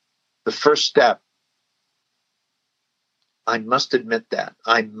 The first step, I must admit that.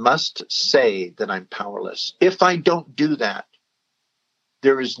 I must say that I'm powerless. If I don't do that,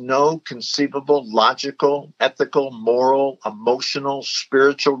 there is no conceivable, logical, ethical, moral, emotional,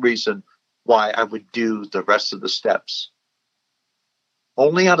 spiritual reason why I would do the rest of the steps.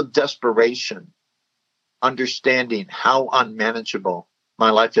 Only out of desperation, understanding how unmanageable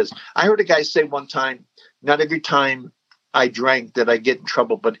my life is. I heard a guy say one time, not every time I drank did I get in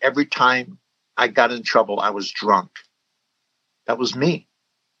trouble, but every time I got in trouble, I was drunk. That was me.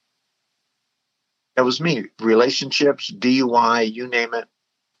 That was me. Relationships, DUI, you name it.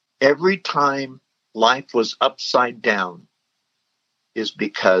 Every time life was upside down is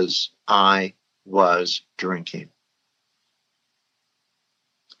because I was drinking.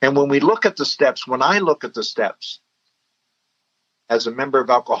 And when we look at the steps, when I look at the steps as a member of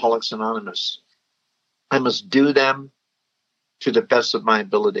Alcoholics Anonymous, I must do them to the best of my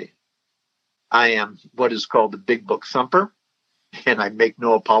ability. I am what is called the big book thumper, and I make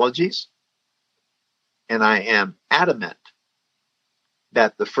no apologies. And I am adamant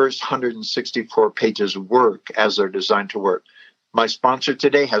that the first 164 pages work as they're designed to work. My sponsor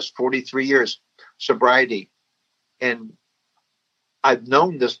today has 43 years sobriety, and I've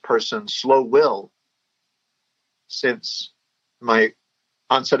known this person, Slow Will, since my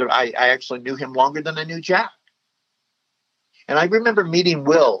onset of, I actually knew him longer than I knew Jack. And I remember meeting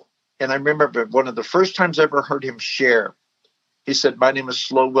Will, and I remember one of the first times I ever heard him share He said, "My name is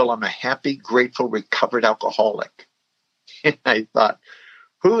Slow Will. I'm a happy, grateful, recovered alcoholic." And I thought,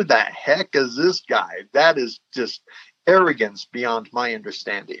 who the heck is this guy? That is just arrogance beyond my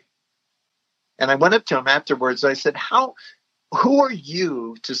understanding. And I went up to him afterwards. I said, who are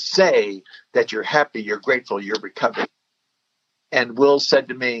you to say that you're happy, you're grateful, you're recovered? And Will said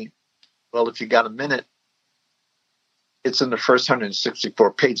to me, "Well, if you got a minute, it's in the first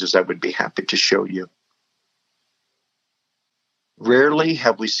 164 pages. I would be happy to show you." Rarely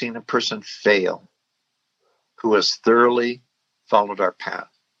have we seen a person fail who has thoroughly followed our path.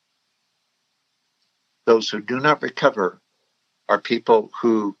 Those who do not recover are people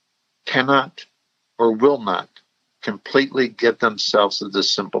who cannot or will not completely give themselves to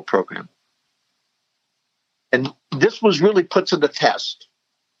this simple program. And this was really put to the test.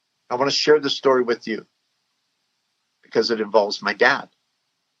 I want to share this story with you because it involves my dad.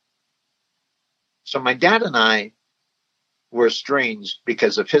 So my dad and I were estranged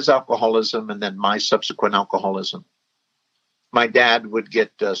because of his alcoholism and then my subsequent alcoholism. My dad would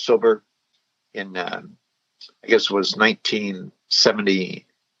get sober in, I guess it was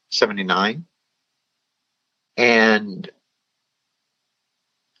 1979. And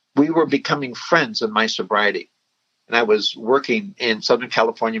we were becoming friends in my sobriety. And I was working in Southern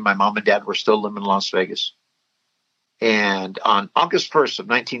California. My mom and dad were still living in Las Vegas. And on August 1st of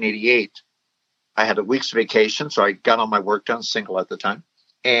 1988, I had a week's vacation, so I got all my work done, single at the time.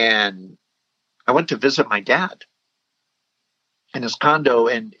 And I went to visit my dad in his condo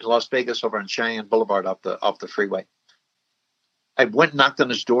in Las Vegas over on Cheyenne Boulevard off the freeway. I went and knocked on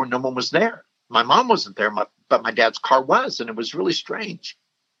his door. No one was there. My mom wasn't there, but my dad's car was, and it was really strange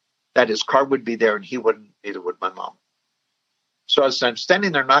that his car would be there and he wouldn't, neither would my mom. So as I'm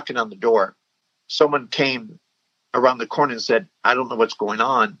standing there knocking on the door, someone came around the corner and said, "I don't know what's going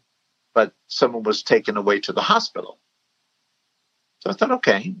on, but someone was taken away to the hospital." So I thought,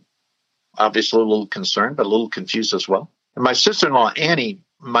 okay, obviously a little concerned, but a little confused as well. And my sister-in-law, Annie,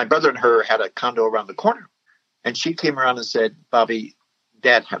 my brother and her had a condo around the corner. And she came around and said, "Bobby,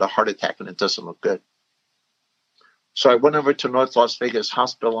 Dad had a heart attack and it doesn't look good." So I went over to North Las Vegas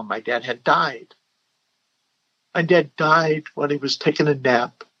Hospital and my dad had died. My dad died when he was taking a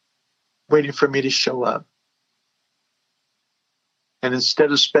nap, waiting for me to show up. And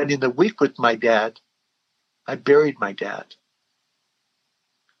instead of spending the week with my dad, I buried my dad.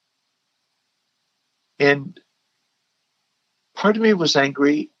 And part of me was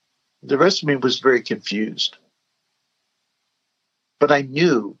angry. The rest of me was very confused. But I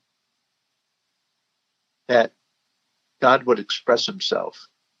knew that God would express himself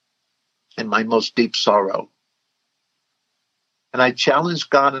in my most deep sorrow. And I challenged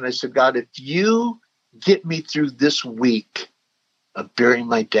God and I said, "God, if you get me through this week of burying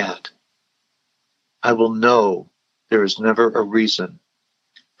my dad, I will know there is never a reason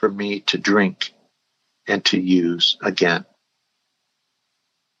for me to drink and to use again."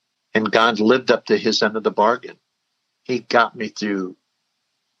 And God lived up to his end of the bargain. He got me through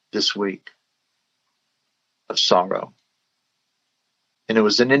this week of sorrow. And it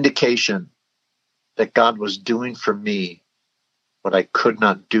was an indication that God was doing for me what I could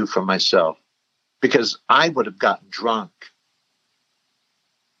not do for myself, because I would have gotten drunk.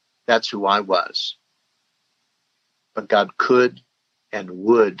 That's who I was. But God could and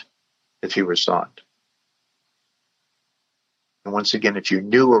would if he were sought. And once again, if you're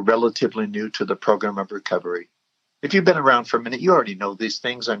new or relatively new to the program of recovery, if you've been around for a minute, you already know these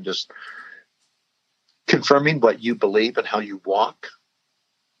things. I'm just confirming what you believe and how you walk.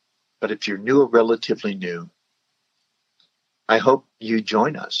 But if you're new or relatively new, I hope you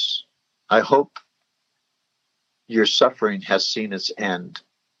join us. I hope your suffering has seen its end.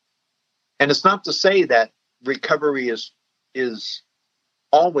 And it's not to say that recovery is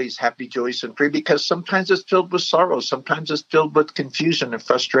always happy, joyous, and free, because sometimes it's filled with sorrow. Sometimes it's filled with confusion and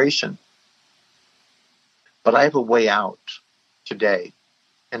frustration. But I have a way out today,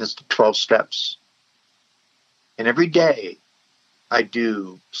 and it's the 12 steps. And every day I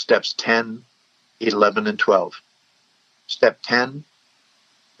do steps 10, 11, and 12. Step 10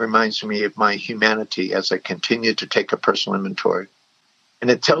 reminds me of my humanity as I continue to take a personal inventory. And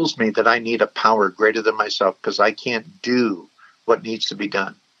it tells me that I need a power greater than myself because I can't do what needs to be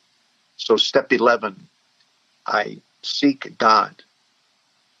done. So step 11, I seek God.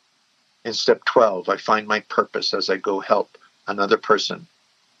 In step 12, I find my purpose as I go help another person,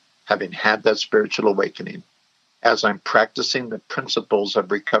 having had that spiritual awakening, as I'm practicing the principles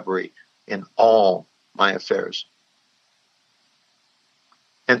of recovery in all my affairs.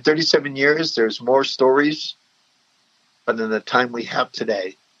 In 37 years, there's more stories, but in the time we have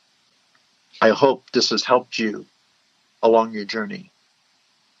today, I hope this has helped you along your journey.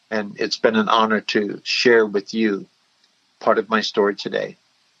 And it's been an honor to share with you part of my story today.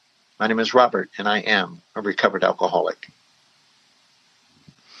 My name is Robert, and I am a recovered alcoholic.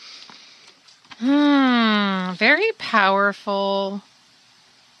 Very powerful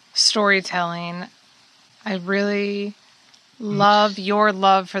storytelling. I really love your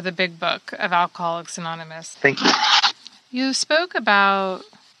love for the big book of Alcoholics Anonymous. Thank you. You spoke about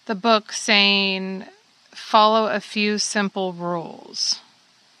the book saying, follow a few simple rules.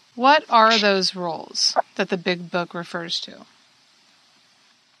 What are those rules that the big book refers to?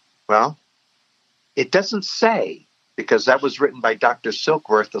 Well, it doesn't say, because that was written by Dr.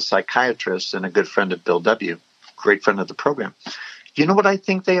 Silkworth, a psychiatrist and a good friend of Bill W., great friend of the program. You know what I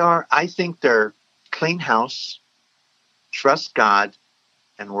think they are? I think they're clean house, trust God,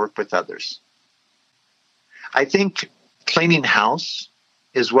 and work with others. I think cleaning house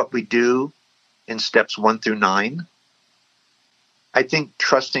is what we do in steps 1 through 9. I think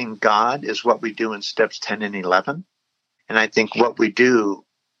trusting God is what we do in steps 10 and 11. And I think what we do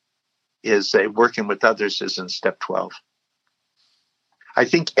is working with others is in step 12. I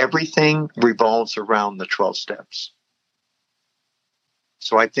think everything revolves around the 12 steps.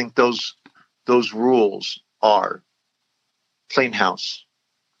 So I think those rules are clean house,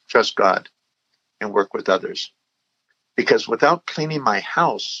 trust God, and work with others. Because without cleaning my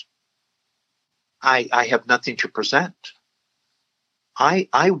house, I have nothing to present.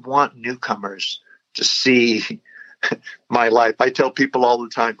 I want newcomers to see my life. I tell people all the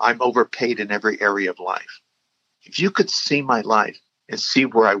time, I'm overpaid in every area of life. If you could see my life and see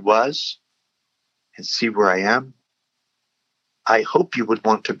where I was and see where I am, I hope you would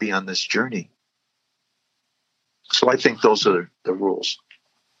want to be on this journey. So I think those are the rules.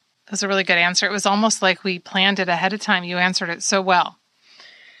 That's a really good answer. It was almost like we planned it ahead of time. You answered it so well.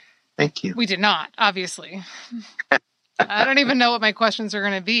 Thank you. We did not, obviously. I don't even know what my questions are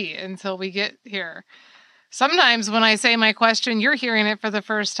going to be until we get here. Sometimes when I say my question, you're hearing it for the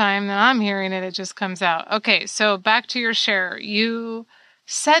first time, then I'm hearing it. It just comes out. Okay, so back to your share. You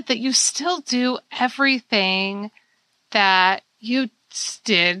said that you still do everything that you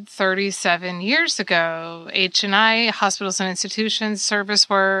did 37 years ago. H&I, hospitals and institutions, service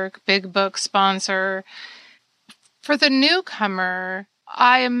work, big book sponsor. For the newcomer,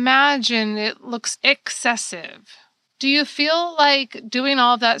 I imagine it looks excessive. Do you feel like doing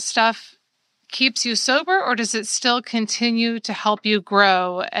all that stuff keeps you sober, or does it still continue to help you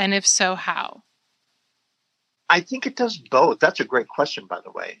grow? And if so, how? I think it does both. That's a great question, by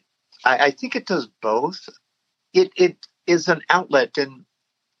the way. I think it does both. It is an outlet, and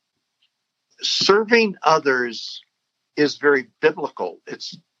serving others is very biblical.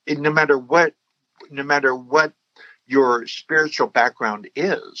 No matter what your spiritual background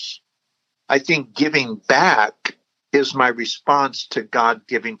is, I think giving back is my response to God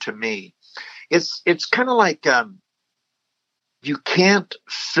giving to me. It's kind of like you can't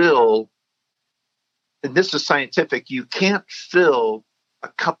fill, and this is scientific, you can't fill a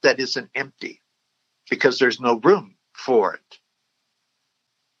cup that isn't empty because there's no room for it.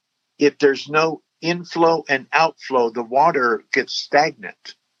 If there's no inflow and outflow, the water gets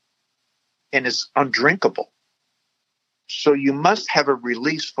stagnant and it's undrinkable. So you must have a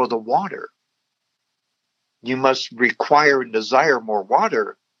release for the water. You must require and desire more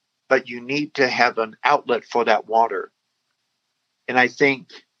water, but you need to have an outlet for that water. And I think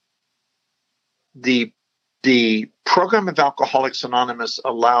the program of Alcoholics Anonymous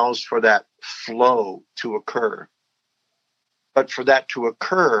allows for that flow to occur. But for that to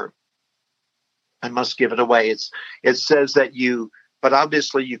occur, I must give it away. It says that but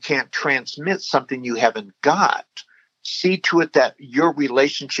obviously you can't transmit something you haven't got. See to it that your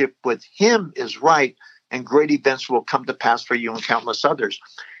relationship with Him is right, and great events will come to pass for you and countless others.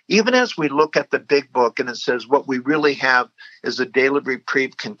 Even as we look at the big book and it says what we really have is a daily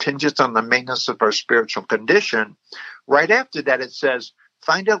reprieve contingent on the maintenance of our spiritual condition, right after that it says,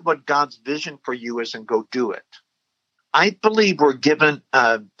 find out what God's vision for you is and go do it. I believe we're given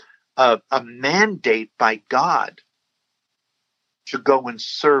a mandate by God to go and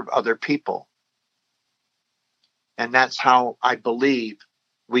serve other people. And that's how I believe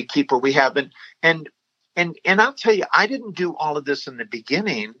we keep what we have. And I'll tell you, I didn't do all of this in the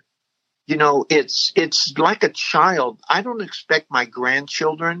beginning. You know, it's like a child. I don't expect my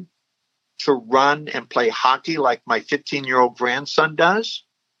grandchildren to run and play hockey like my 15-year-old grandson does.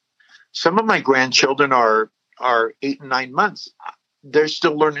 Some of my grandchildren are 8 and 9 months. They're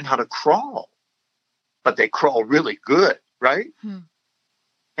still learning how to crawl, but they crawl really good, right?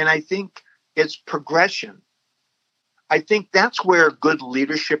 And I think it's progression. I think that's where good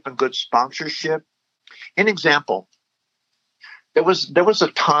leadership and good sponsorship. An example, There was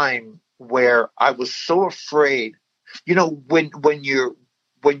a time where I was so afraid. You know, when you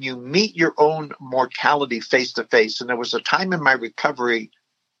meet your own mortality face to face, and there was a time in my recovery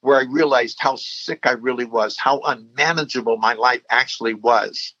where I realized how sick I really was, how unmanageable my life actually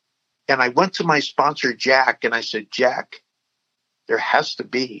was. And I went to my sponsor, Jack, and I said, Jack, there has to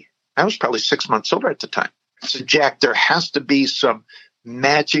be, I was probably 6 months sober at the time. I said, Jack, there has to be some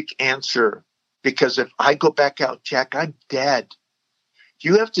magic answer, because if I go back out, Jack, I'm dead.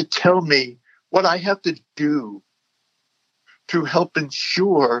 You have to tell me what I have to do to help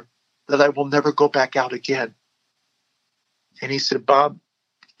ensure that I will never go back out again. And he said, Bob,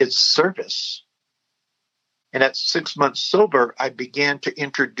 it's service. And at 6 months sober, I began to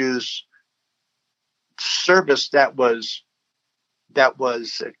introduce service that was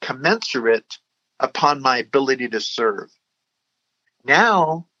commensurate upon my ability to serve.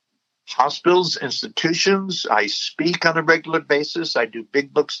 Now, hospitals, institutions, I speak on a regular basis. I do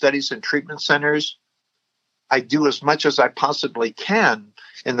big book studies in treatment centers. I do as much as I possibly can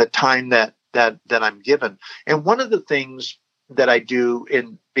in the time that I'm given. And one of the things that I do,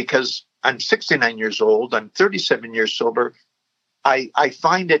 because I'm 69 years old, I'm 37 years sober, I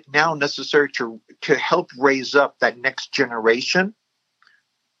find it now necessary to help raise up that next generation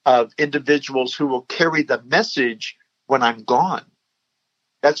of individuals who will carry the message when I'm gone.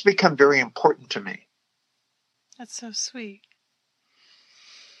 That's become very important to me. That's so sweet.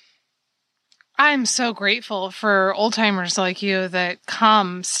 I'm so grateful for old timers like you that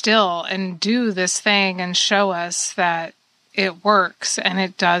come still and do this thing and show us that it works, and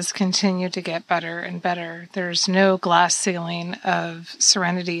it does continue to get better and better. There's no glass ceiling of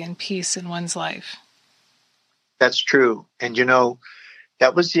serenity and peace in one's life. That's true. And,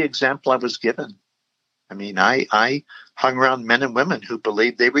 that was the example I was given. I mean, I hung around men and women who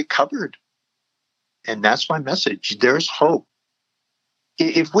believed they recovered. And that's my message. There's hope.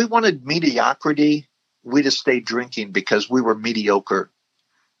 If we wanted mediocrity, we'd have stayed drinking because we were mediocre.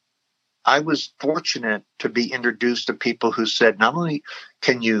 I was fortunate to be introduced to people who said, not only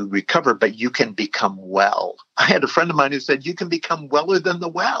can you recover, but you can become well. I had a friend of mine who said, you can become weller than the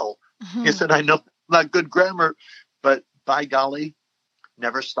well. Mm-hmm. He said, I know not good grammar, but by golly,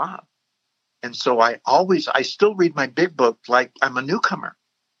 never stop. And so I still read my big book like I'm a newcomer.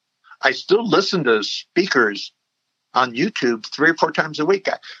 I still listen to speakers on YouTube 3 or 4 times a week.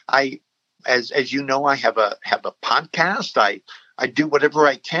 As you know, I have a podcast. I do whatever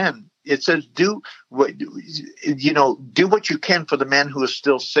I can. It says do what you can for the man who is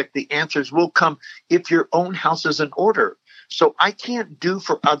still sick. The answers will come if your own house is in order. So I can't do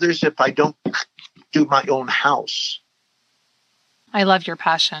for others if I don't do my own house. I love your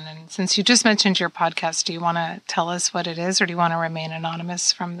passion. And since you just mentioned your podcast, do you want to tell us what it is, or do you want to remain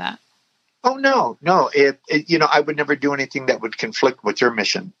anonymous from that? Oh, no. I would never do anything that would conflict with your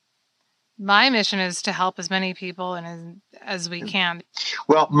mission. My mission is to help as many people as we can.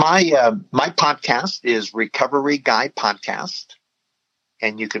 Well, my podcast is Recovery Guy Podcast,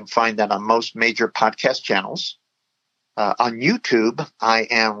 and you can find that on most major podcast channels. On YouTube, I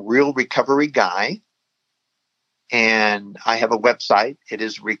am Real Recovery Guy, and I have a website. It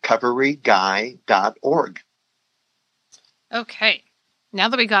is recoveryguy.org. Okay. Now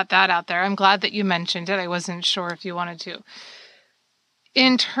that we got that out there, I'm glad that you mentioned it. I wasn't sure if you wanted to.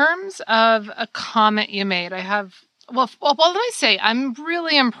 In terms of a comment you made, let me say, I'm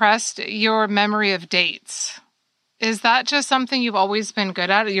really impressed at your memory of dates. Is that just something you've always been good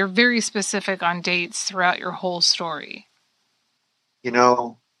at? You're very specific on dates throughout your whole story.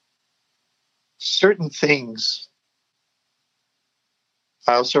 Certain things.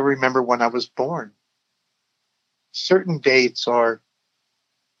 I also remember when I was born. Certain dates are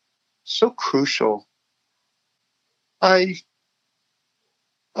so crucial. I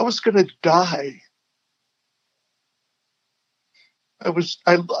was going to die.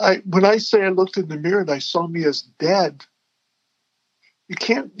 When I say I looked in the mirror and I saw me as dead, you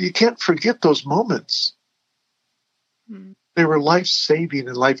can't forget those moments. They were life-saving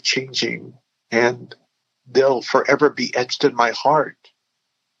and life-changing, and they'll forever be etched in my heart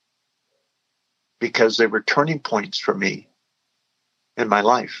because they were turning points for me in my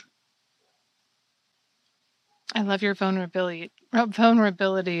life. I love your vulnerability.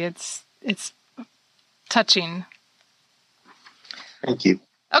 It's touching. Thank you.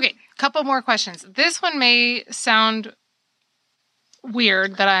 Okay, couple more questions. This one may sound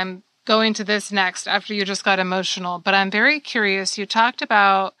weird that I'm going to this next after you just got emotional, but I'm very curious. You talked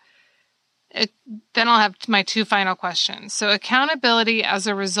about it, then I'll have my 2 final questions. So accountability as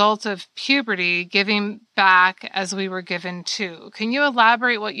a result of puberty, giving back as we were given to. Can you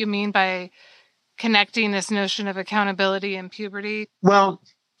elaborate what you mean by connecting this notion of accountability and puberty? Well,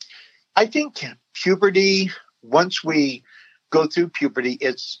 I think puberty, once we go through puberty,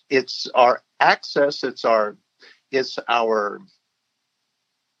 it's our access, it's our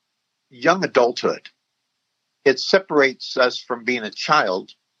young adulthood. It separates us from being a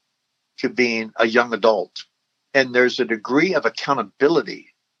child to being a young adult. And there's a degree of accountability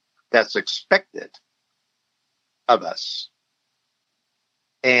that's expected of us.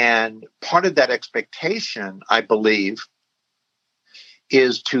 And part of that expectation, I believe,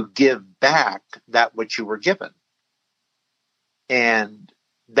 is to give back that which you were given. And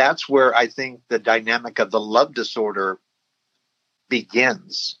that's where I think the dynamic of the love disorder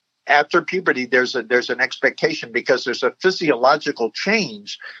begins. After puberty, there's an expectation because there's a physiological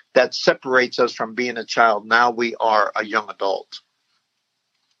change that separates us from being a child. Now we are a young adult.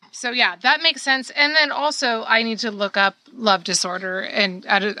 So yeah, that makes sense. And then also I need to look up love disorder and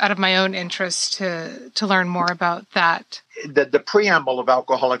out of my own interest to learn more about that. The preamble of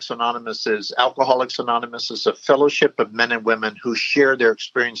Alcoholics Anonymous is Alcoholics Anonymous is a fellowship of men and women who share their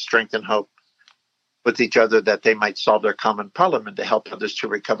experience, strength, and hope with each other that they might solve their common problem and to help others to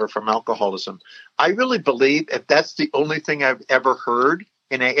recover from alcoholism. I really believe if that's the only thing I've ever heard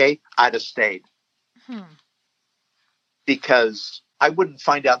in AA, I'd have stayed. Because I wouldn't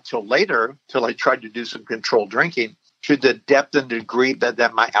find out till later, till I tried to do some controlled drinking, to the depth and degree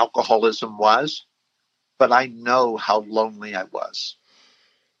that my alcoholism was. But I know how lonely I was.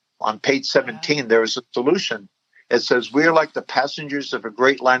 On page 17, there is a solution. It says, we are like the passengers of a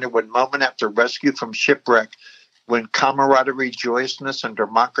great liner when moment after rescue from shipwreck, when camaraderie, joyousness, and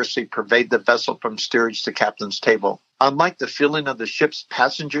democracy pervade the vessel from steerage to captain's table. Unlike the feeling of the ship's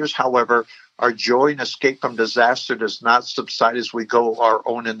passengers, however, our joy and escape from disaster does not subside as we go our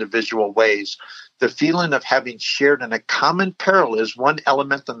own individual ways. The feeling of having shared in a common peril is one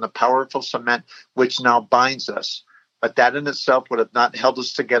element in the powerful cement which now binds us, but that in itself would have not held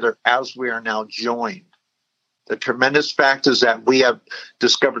us together as we are now joined. The tremendous fact is that we have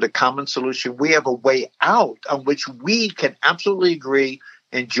discovered a common solution. We have a way out on which we can absolutely agree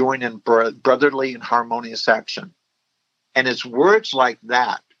and join in brotherly and harmonious action. And it's words like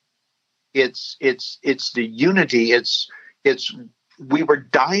that. It's the unity. It's we were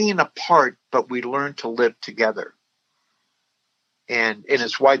dying apart, but we learned to live together. And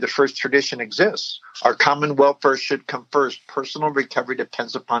it's why the first tradition exists. Our common welfare should come first. Personal recovery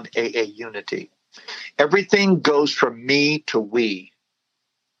depends upon AA unity. Everything goes from me to we.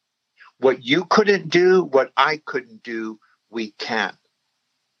 What you couldn't do, what I couldn't do, we can.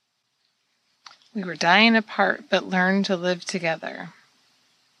 We were dying apart, but learned to live together.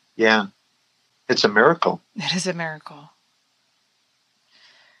 Yeah. It's a miracle. It is a miracle.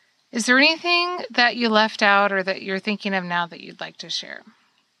 Is there anything that you left out or that you're thinking of now that you'd like to share?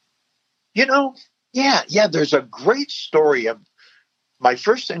 There's a great story of my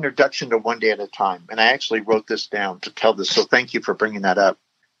first introduction to One Day at a Time, and I actually wrote this down to tell this, so thank you for bringing that up.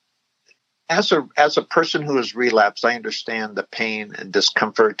 As a person who has relapsed, I understand the pain and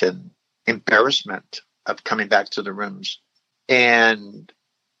discomfort and embarrassment of coming back to the rooms. And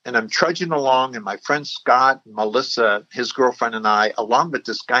I'm trudging along, and my friend Scott, Melissa, his girlfriend, and I, along with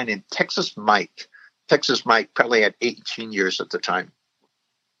this guy named Texas Mike. Texas Mike probably had 18 years at the time.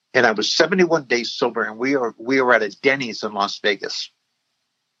 And I was 71 days sober, and we were at a Denny's in Las Vegas.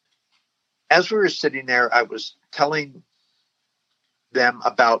 As we were sitting there, I was telling them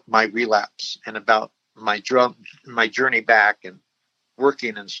about my relapse and about my journey back and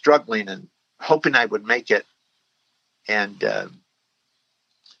working and struggling and hoping I would make it. And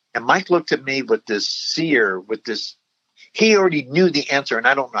Mike looked at me with this seer, he already knew the answer, and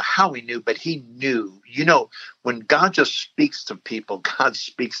I don't know how he knew, but he knew. When God just speaks to people, God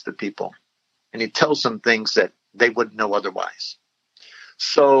speaks to people, and he tells them things that they wouldn't know otherwise.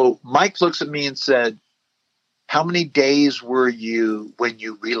 So Mike looks at me and said, how many days were you when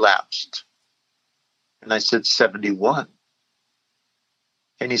you relapsed? And I said, 71.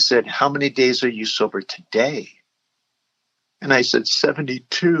 And he said, how many days are you sober today? And I said,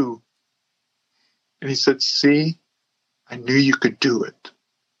 72. And he said, see, I knew you could do it.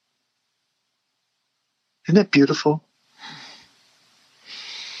 Isn't that beautiful?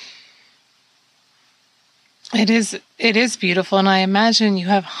 It is beautiful, and I imagine you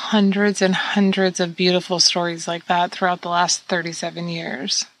have hundreds and hundreds of beautiful stories like that throughout the last 37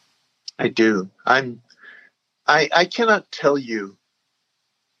 years. I do. I cannot tell you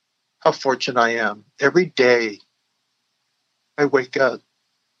how fortunate I am. Every day I wake up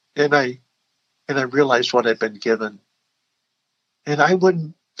and I realize what I've been given. And I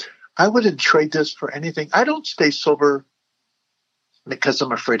wouldn't trade this for anything. I don't stay sober because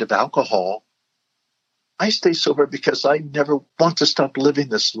I'm afraid of alcohol. I stay sober because I never want to stop living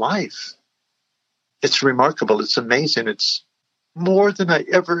this life. It's remarkable. It's amazing. It's more than I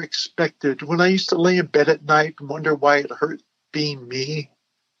ever expected. When I used to lay in bed at night and wonder why it hurt being me,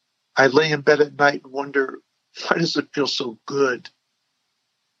 I lay in bed at night and wonder, why does it feel so good?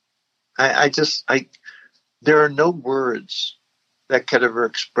 There are no words that could ever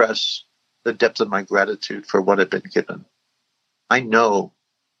express the depth of my gratitude for what I've been given. I know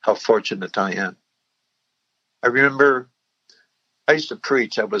how fortunate I am. I remember I used to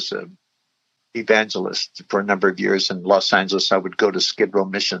preach. I was an evangelist for a number of years in Los Angeles. I would go to Skid Row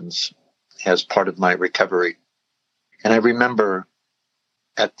missions as part of my recovery. And I remember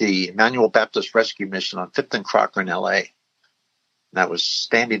at the Emmanuel Baptist Rescue Mission on 5th and Crocker in LA. And I was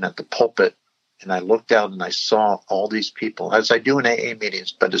standing at the pulpit and I looked out and I saw all these people, as I do in AA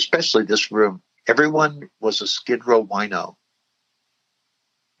meetings, but especially this room. Everyone was a Skid Row wino.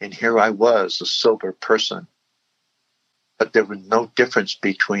 And here I was, a sober person. But there was no difference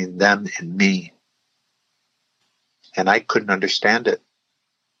between them and me. And I couldn't understand it.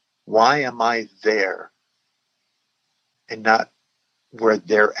 Why am I there and not where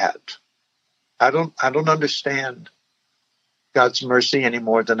they're at? I don't understand God's mercy any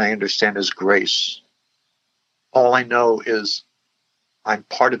more than I understand His grace. All I know is I'm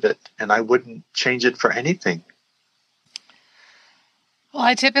part of it, and I wouldn't change it for anything. Well,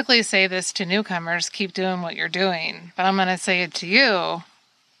 I typically say this to newcomers, keep doing what you're doing. But I'm going to say it to you,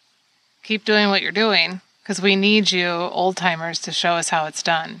 keep doing what you're doing, because we need you old-timers to show us how it's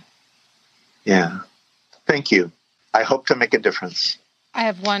done. Yeah. Thank you. I hope to make a difference. I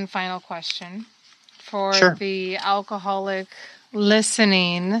have one final question. For Sure. the alcoholic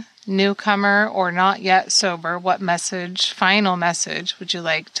listening, newcomer or not yet sober, what final message would you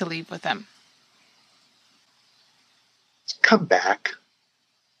like to leave with them? Come back.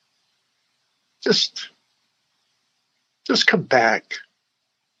 Just come back.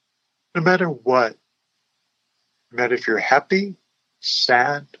 No matter what. No matter if you're happy,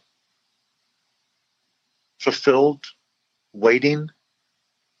 sad, fulfilled, waiting,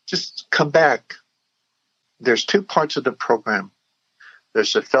 just come back. There's two parts of the program.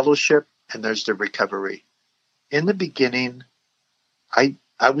 There's the fellowship and there's the recovery. In the beginning, I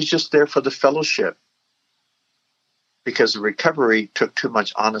was just there for the fellowship because the recovery took too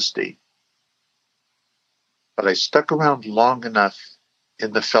much honesty. But I stuck around long enough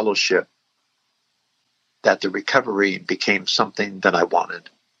in the fellowship that the recovery became something that I wanted.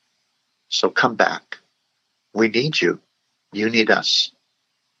 So come back. We need you. You need us.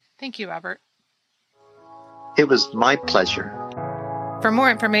 Thank you, Robert. It was my pleasure. For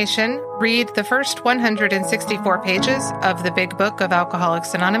more information, read the first 164 pages of the Big Book of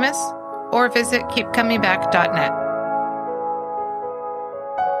Alcoholics Anonymous or visit keepcomingback.net.